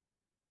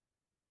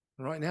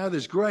 Right now,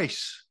 there's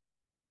grace.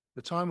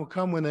 The time will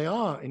come when they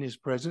are in his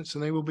presence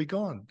and they will be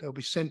gone. They'll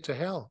be sent to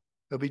hell.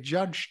 They'll be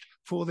judged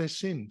for their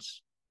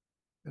sins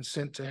and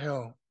sent to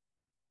hell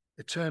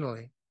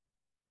eternally.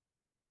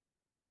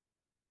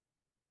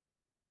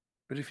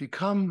 But if you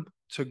come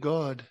to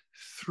God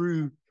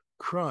through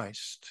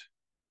Christ,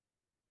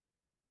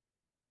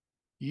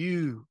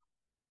 you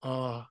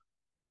are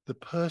the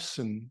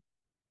person,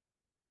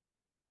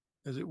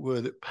 as it were,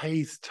 that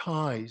pays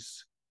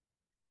tithes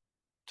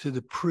to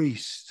the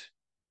priest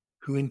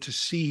who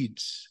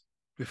intercedes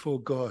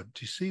before God.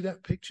 Do you see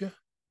that picture?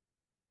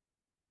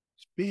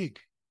 It's big.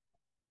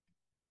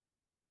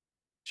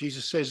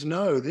 Jesus says,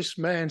 no, this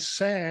man,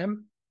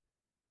 Sam,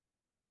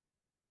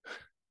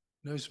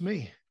 knows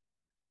me.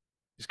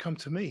 He's come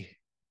to me.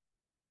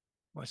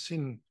 My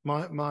sin,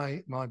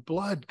 my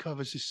blood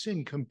covers his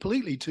sin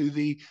completely to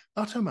the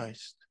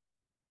uttermost.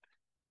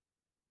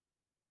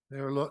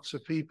 There are lots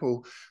of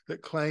people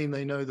that claim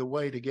they know the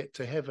way to get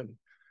to heaven.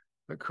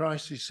 But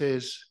Christ, he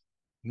says,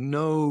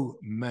 no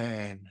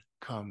man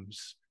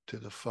comes to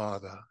the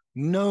Father.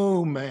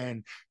 No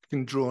man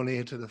can draw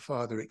near to the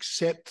Father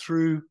except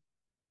through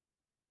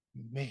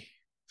me,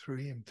 through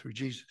him, through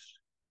Jesus.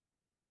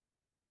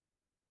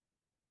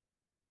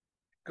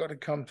 Got to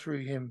come through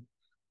him.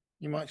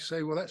 You might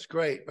say, well, that's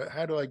great, but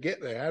how do I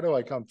get there? How do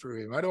I come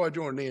through him? How do I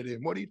draw near to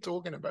him? What are you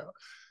talking about?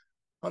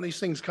 Aren't these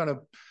things kind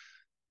of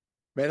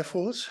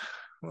metaphors?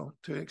 Well,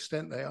 to an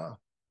extent they are.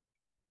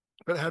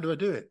 But how do I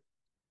do it?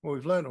 Well,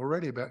 we've learned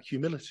already about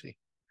humility.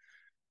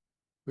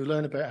 We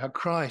learn about how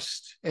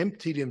Christ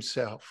emptied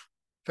himself,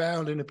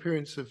 found in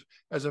appearance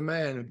as a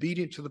man,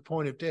 obedient to the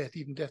point of death,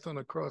 even death on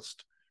a cross.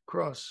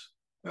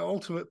 An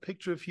ultimate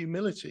picture of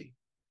humility.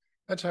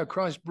 That's how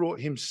Christ brought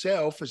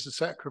himself as a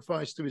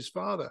sacrifice to his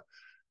Father.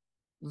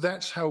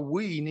 That's how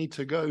we need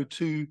to go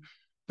to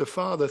the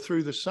Father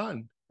through the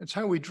Son. That's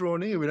how we draw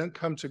near. We don't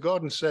come to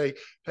God and say,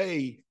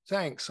 hey,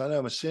 thanks, I know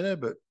I'm a sinner,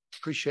 but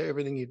appreciate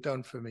everything you've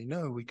done for me.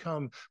 No, we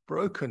come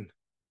broken,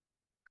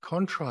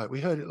 contrite. We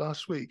heard it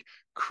last week,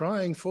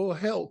 crying for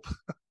help.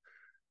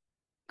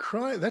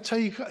 Cry. That's how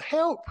you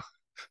help.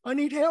 I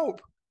need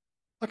help.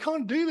 I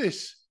can't do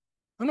this.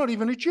 I'm not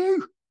even a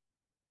Jew.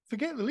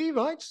 Forget the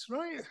Levites,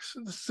 right?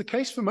 That's the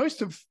case for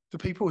most of the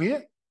people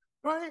here,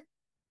 right?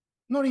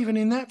 Not even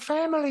in that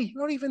family,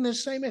 not even the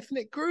same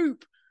ethnic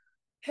group.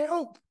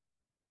 Help.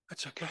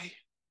 That's okay.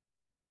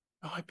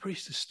 The high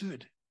priest has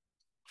stood.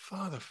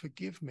 Father,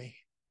 forgive me.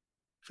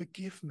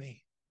 Forgive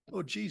me.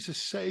 Lord Jesus,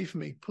 save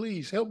me.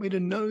 Please help me to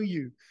know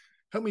you.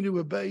 Help me to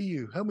obey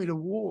you. Help me to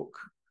walk.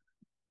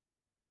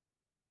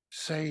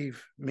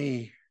 Save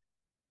me.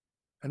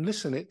 And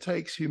listen, it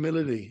takes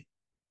humility,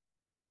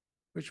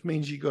 which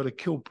means you've got to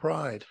kill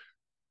pride,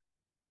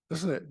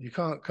 doesn't it? You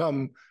can't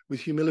come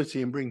with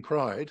humility and bring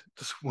pride. It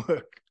doesn't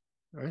work,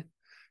 right?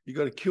 You've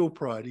got to kill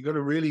pride. You've got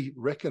to really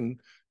reckon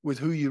with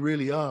who you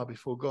really are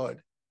before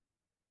God.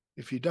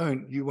 If you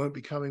don't, you won't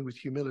be coming with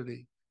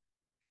humility.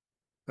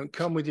 Don't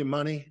come with your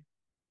money.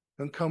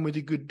 Don't come with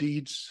your good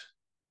deeds.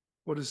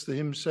 What does the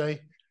hymn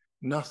say?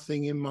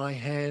 Nothing in my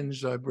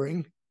hands I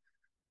bring,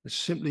 but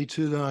simply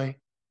to thy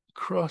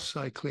cross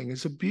I cling.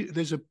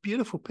 There's a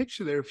beautiful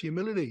picture there of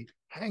humility,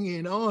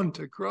 hanging on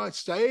to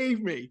Christ.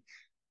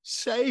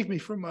 Save me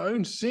from my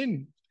own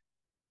sin.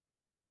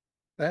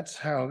 That's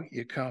how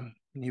you come,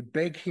 and you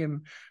beg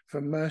him for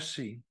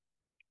mercy,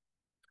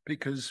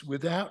 because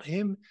without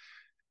him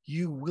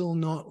you will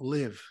not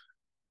live,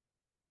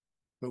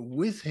 but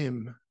with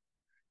him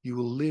you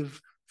will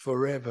live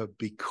forever,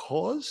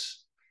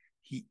 because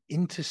he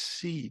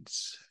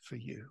intercedes for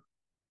you.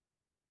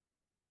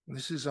 And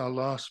this is our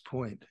last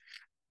point.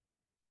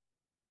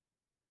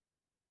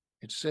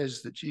 It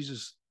says that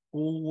Jesus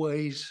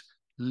always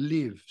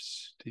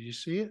lives. Did you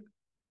see it?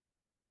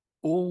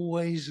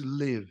 Always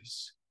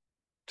lives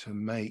to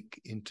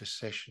make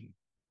intercession.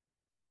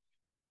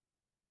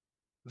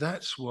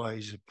 That's why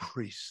he's a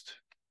priest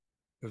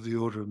of the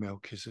order of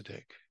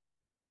Melchizedek.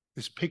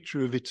 This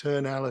picture of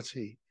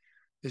eternality,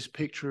 this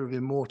picture of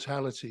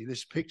immortality,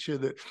 this picture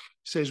that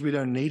says we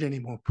don't need any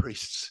more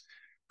priests.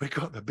 We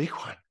got the big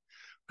one.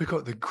 We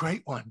got the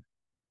great one.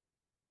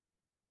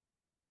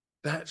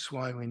 That's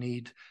why we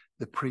need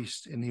the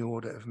priest in the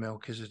order of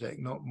Melchizedek,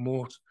 not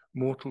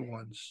mortal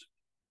ones.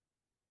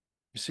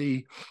 You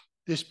see,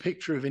 this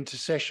picture of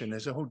intercession,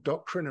 there's a whole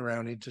doctrine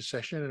around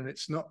intercession, and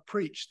it's not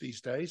preached these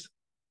days.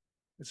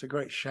 It's a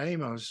great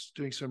shame. I was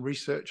doing some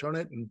research on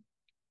it and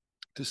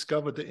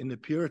discovered that in the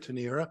Puritan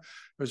era, it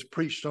was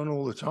preached on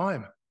all the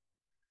time.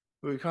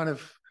 We kind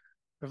of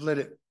have let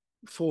it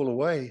fall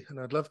away, and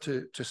I'd love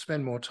to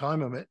spend more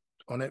time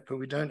on it, but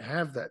we don't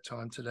have that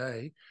time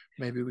today.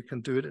 Maybe we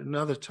can do it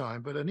another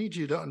time, but I need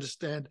you to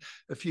understand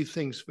a few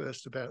things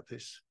first about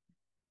this.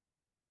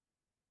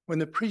 When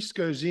the priest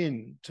goes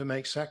in to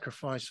make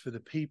sacrifice for the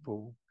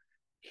people,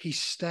 he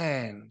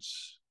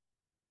stands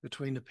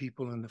between the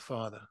people and the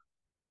Father.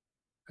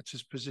 That's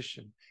his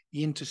position.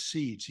 He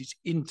intercedes.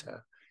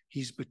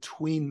 He's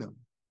between them,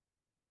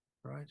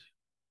 right?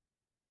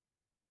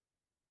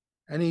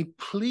 And he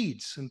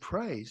pleads and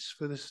prays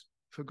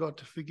for God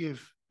to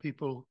forgive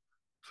people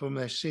from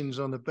their sins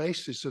on the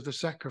basis of the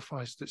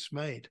sacrifice that's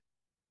made.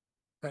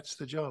 That's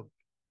the job.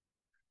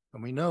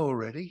 And we know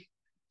already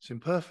it's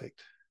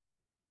imperfect.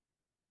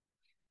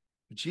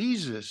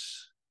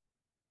 Jesus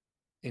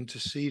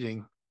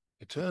interceding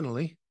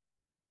eternally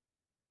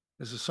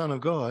as the Son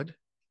of God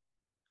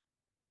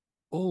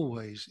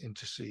always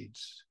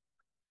intercedes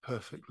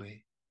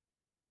perfectly.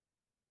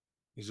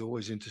 He's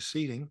always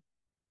interceding,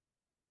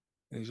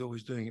 and he's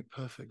always doing it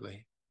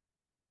perfectly.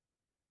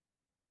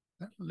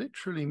 That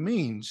literally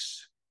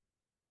means,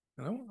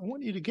 and I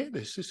want you to get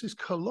this is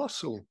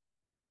colossal,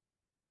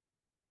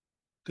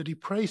 that he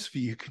prays for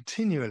you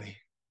continually.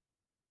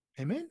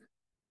 Amen?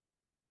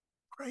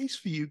 Prays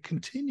for you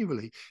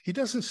continually. He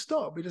doesn't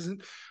stop. He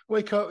doesn't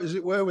wake up, as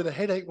it were, with a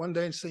headache one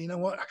day and say, you know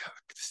what,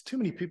 there's too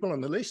many people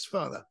on the list,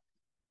 Father.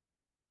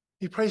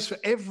 He prays for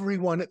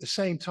everyone at the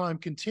same time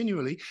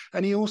continually,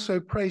 and he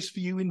also prays for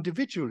you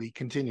individually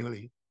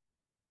continually.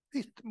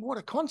 What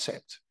a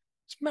concept.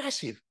 It's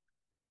massive.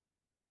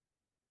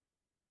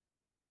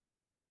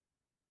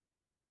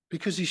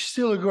 Because he's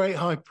still a great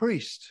high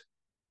priest.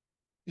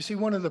 You see,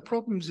 one of the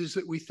problems is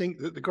that we think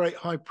that the great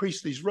high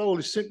priest's role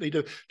is simply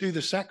to do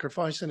the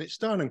sacrifice and it's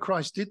done. And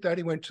Christ did that.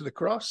 He went to the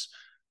cross.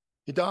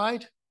 He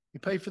died. He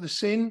paid for the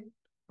sin,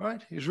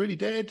 right? He was really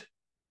dead.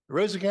 He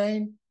rose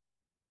again.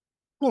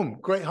 Boom,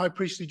 great high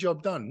priestly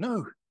job done.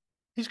 No,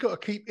 he's got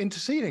to keep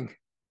interceding.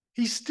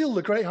 He's still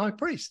the great high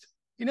priest.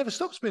 He never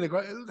stops being a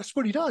great, that's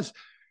what he does.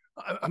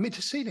 I'm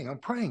interceding. I'm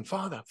praying,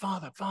 Father,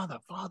 Father, Father,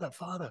 Father,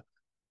 Father.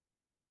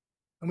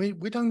 And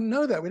we don't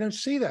know that. We don't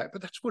see that,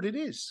 but that's what it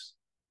is.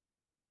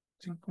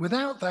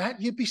 Without that,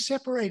 you'd be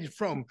separated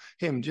from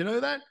him. Do you know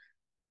that?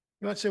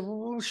 You might say,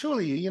 well,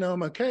 surely,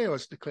 I'm okay. I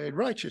was declared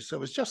righteous. I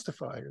was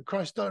justified.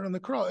 Christ died on the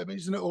cross. I mean,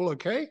 isn't it all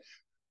okay?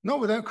 Not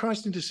without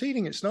Christ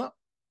interceding. It's not.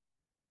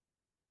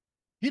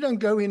 You don't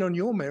go in on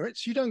your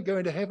merits. You don't go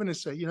into heaven and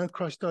say,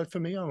 Christ died for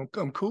me. I'm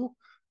cool.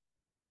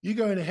 You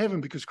go into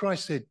heaven because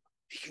Christ said,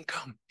 he can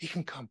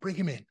come, bring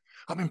him in.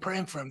 I've been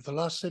praying for him for the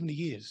last 70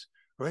 years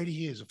or 80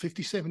 years or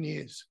 57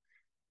 years,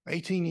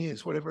 18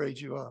 years, whatever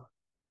age you are.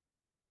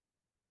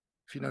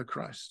 If you know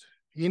Christ,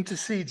 he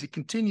intercedes. He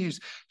continues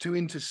to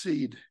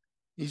intercede.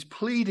 He's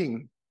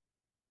pleading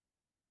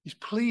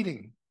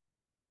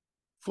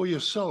for your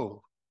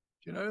soul.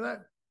 Do you know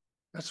that?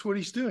 That's what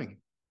he's doing.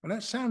 And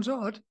that sounds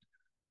odd,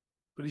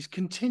 but he's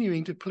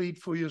continuing to plead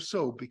for your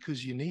soul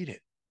because you need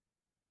it.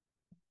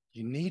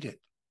 You need it.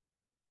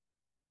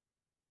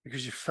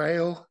 Because you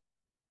fail,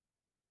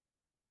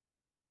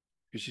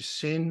 because you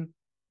sin,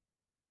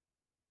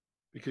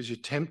 because you're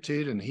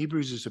tempted. And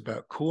Hebrews is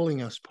about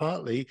calling us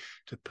partly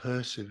to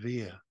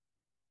persevere.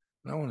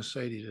 And I want to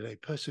say to you today,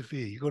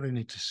 persevere. You've got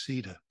an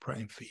interceder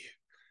praying for you.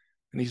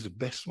 And he's the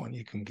best one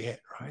you can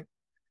get, right?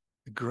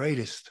 The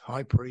greatest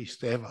high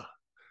priest ever,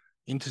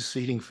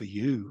 interceding for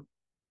you.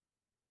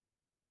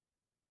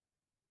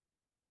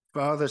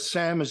 Father,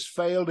 Sam has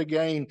failed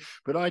again,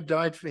 but I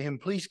died for him.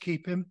 Please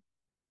keep him.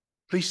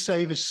 Please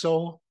save his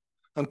soul.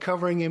 I'm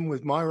covering him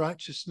with my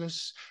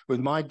righteousness,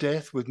 with my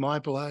death, with my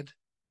blood.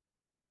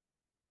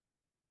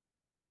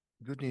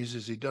 The good news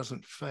is he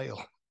doesn't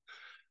fail.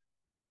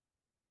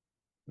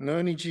 And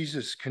only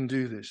Jesus can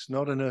do this,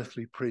 not an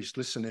earthly priest.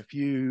 Listen, if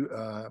you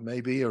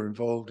maybe are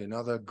involved in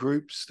other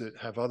groups that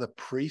have other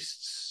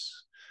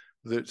priests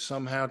that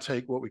somehow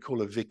take what we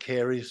call a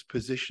vicarious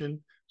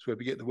position, that's where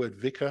we get the word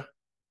vicar.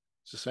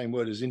 It's the same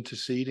word as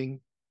interceding.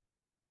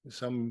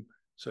 Some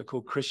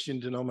so-called Christian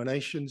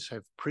denominations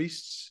have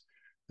priests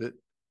that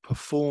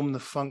perform the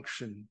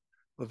function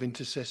of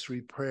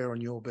intercessory prayer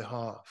on your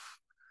behalf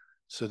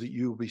so that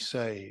you will be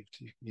saved.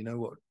 You know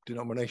what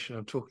denomination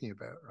I'm talking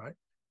about, right?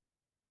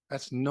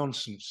 That's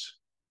nonsense.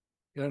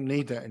 You don't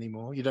need that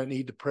anymore. You don't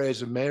need the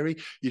prayers of Mary.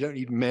 You don't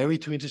need Mary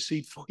to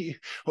intercede for you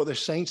or the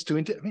saints to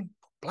intercede. I mean,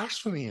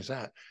 blasphemy is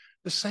that.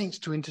 The saints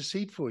to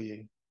intercede for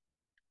you.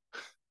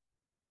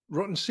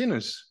 Rotten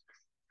sinners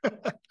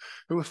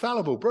who are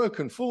fallible,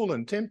 broken,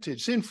 fallen, tempted,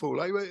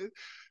 sinful. Are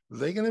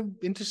they going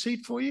to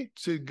intercede for you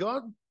to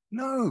God?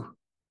 No.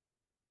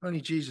 Only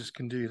Jesus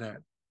can do that.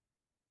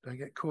 Don't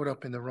get caught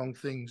up in the wrong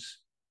things.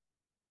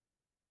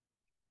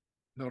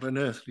 Not an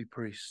earthly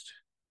priest.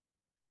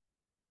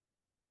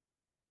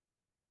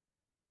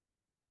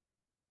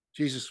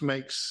 Jesus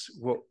makes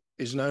what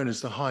is known as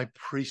the high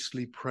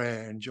priestly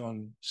prayer in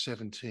John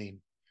 17.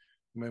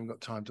 We haven't got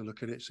time to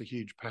look at it. It's a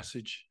huge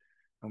passage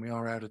and we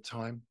are out of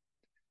time.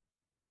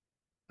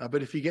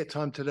 But if you get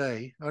time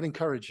today, I'd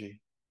encourage you.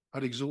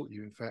 I'd exhort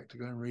you, in fact, to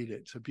go and read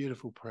it. It's a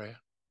beautiful prayer.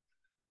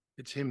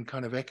 It's him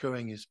kind of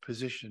echoing his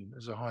position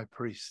as a high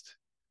priest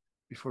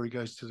before he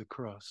goes to the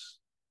cross.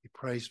 He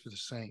prays for the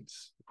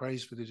saints. He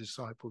prays for the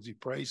disciples. He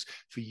prays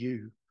for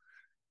you.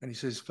 And he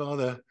says,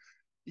 Father,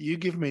 you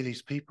give me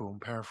these people, I'm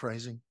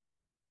paraphrasing.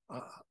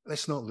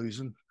 Let's not lose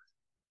them.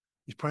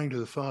 He's praying to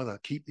the Father,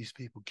 keep these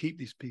people, keep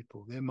these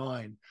people. They're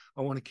mine.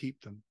 I want to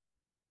keep them.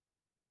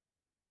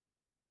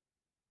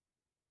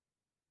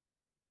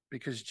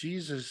 Because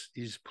Jesus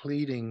is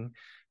pleading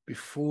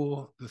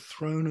before the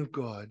throne of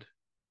God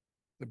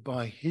that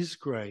by his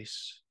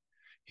grace,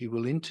 he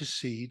will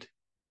intercede,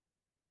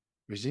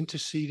 his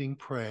interceding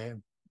prayer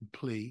and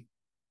plea.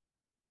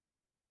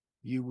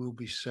 You will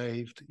be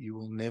saved. You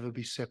will never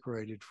be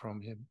separated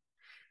from him.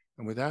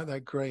 And without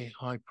that great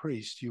high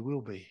priest, you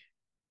will be.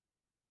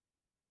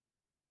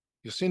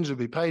 Your sins will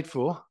be paid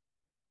for,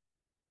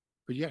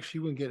 but you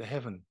actually won't get to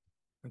heaven.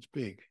 That's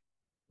big,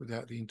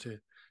 without the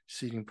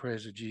interceding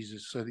prayers of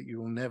Jesus, so that you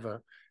will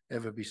never,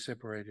 ever be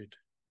separated.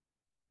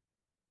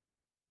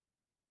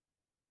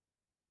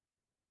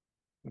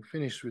 We'll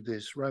finish with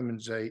this.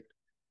 Romans 8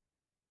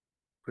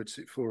 puts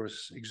it for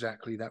us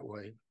exactly that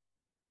way.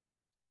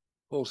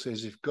 Paul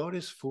says, if God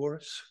is for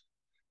us,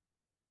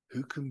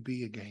 who can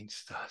be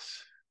against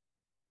us?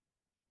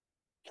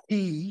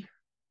 He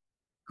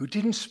who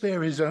didn't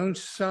spare his own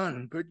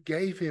son, but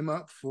gave him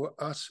up for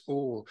us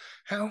all,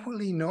 how will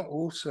he not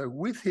also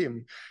with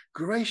him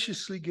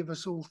graciously give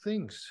us all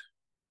things?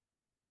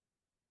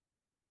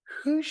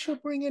 Who shall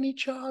bring any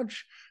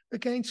charge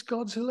against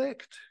God's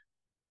elect?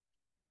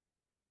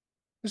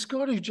 It's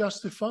God who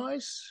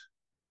justifies.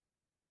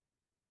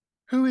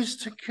 Who is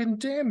to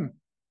condemn?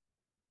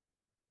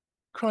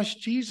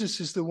 Christ Jesus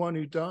is the one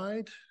who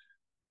died.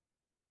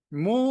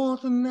 More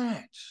than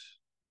that,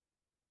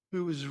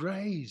 who was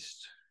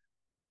raised,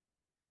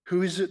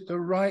 who is at the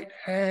right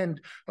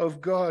hand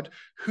of God,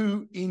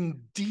 who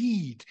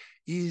indeed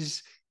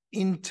is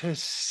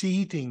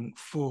interceding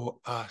for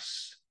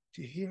us.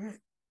 Do you hear it?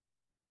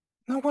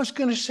 No one's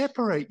going to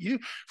separate you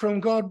from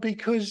God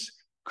because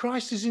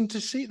Christ is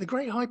interceding. The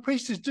great high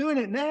priest is doing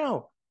it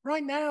now,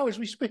 right now, as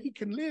we speak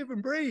and live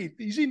and breathe.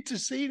 He's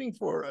interceding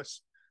for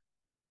us.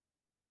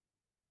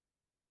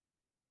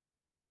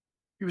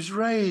 He was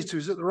raised, who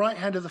is at the right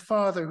hand of the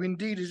Father, who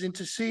indeed is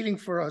interceding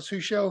for us. Who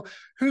shall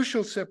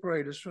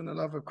separate us from the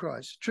love of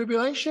Christ?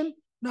 Tribulation?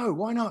 No,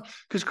 why not?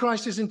 Because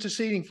Christ is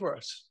interceding for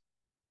us.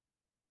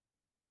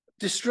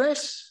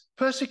 Distress?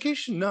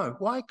 Persecution? No.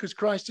 Why? Because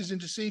Christ is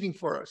interceding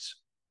for us.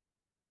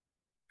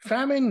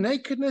 Famine,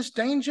 nakedness,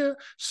 danger,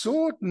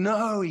 sword?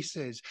 No, he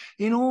says.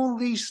 In all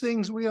these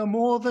things we are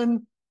more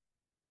than,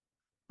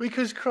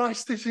 because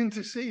Christ is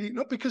interceding,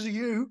 not because of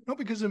you, not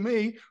because of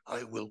me.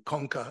 I will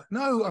conquer.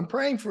 No, I'm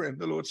praying for him,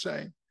 the Lord's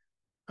saying.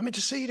 I'm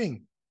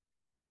interceding.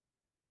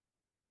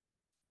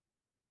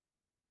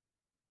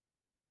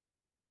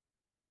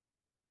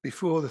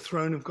 Before the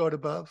throne of God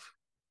above,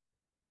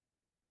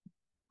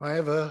 I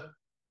have a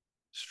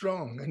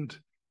strong and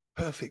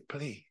perfect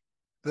plea.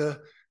 The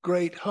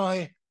great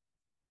high,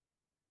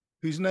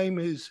 whose name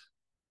is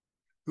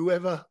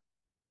whoever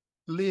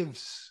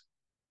lives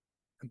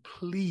and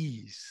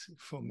pleads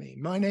for me.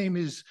 My name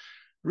is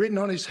written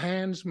on his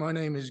hands. My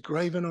name is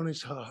graven on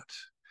his heart.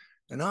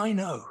 And I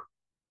know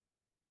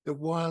that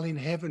while in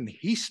heaven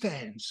he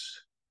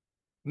stands,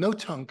 no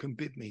tongue can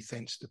bid me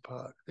thence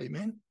depart.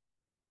 Amen.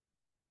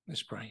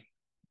 Let's pray.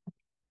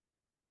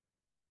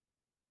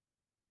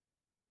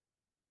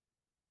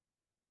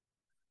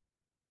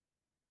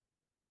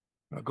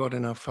 Our God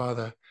and our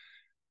Father,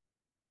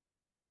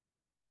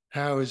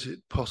 how is it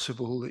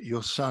possible that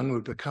your Son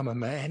would become a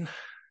man?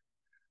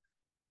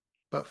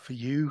 But for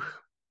you,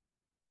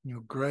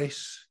 your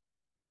grace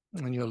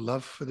and your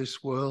love for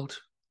this world,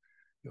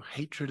 your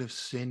hatred of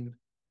sin.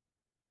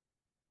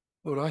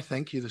 Lord, I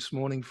thank you this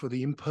morning for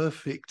the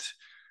imperfect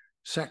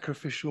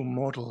sacrificial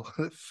model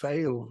that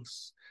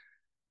fails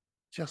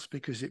just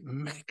because it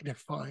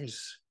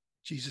magnifies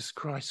Jesus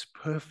Christ's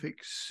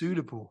perfect,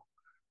 suitable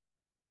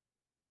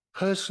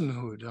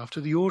personhood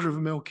after the order of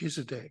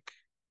Melchizedek.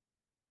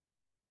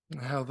 And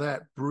how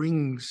that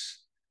brings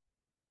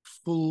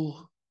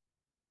full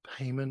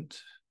payment,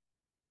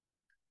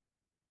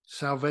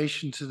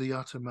 salvation to the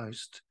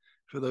uttermost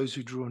for those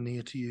who draw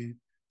near to you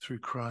through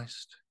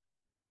Christ.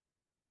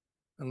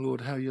 And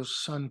Lord, how your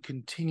Son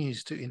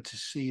continues to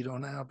intercede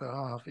on our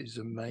behalf is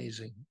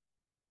amazing.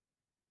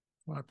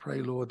 I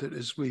pray, Lord, that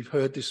as we've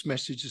heard this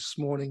message this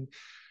morning,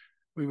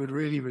 we would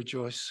really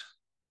rejoice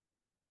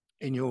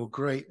in your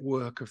great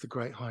work of the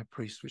great high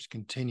priest, which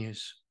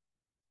continues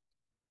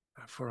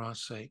for our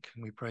sake.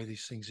 And we pray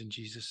these things in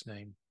Jesus'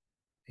 name.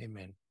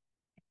 Amen.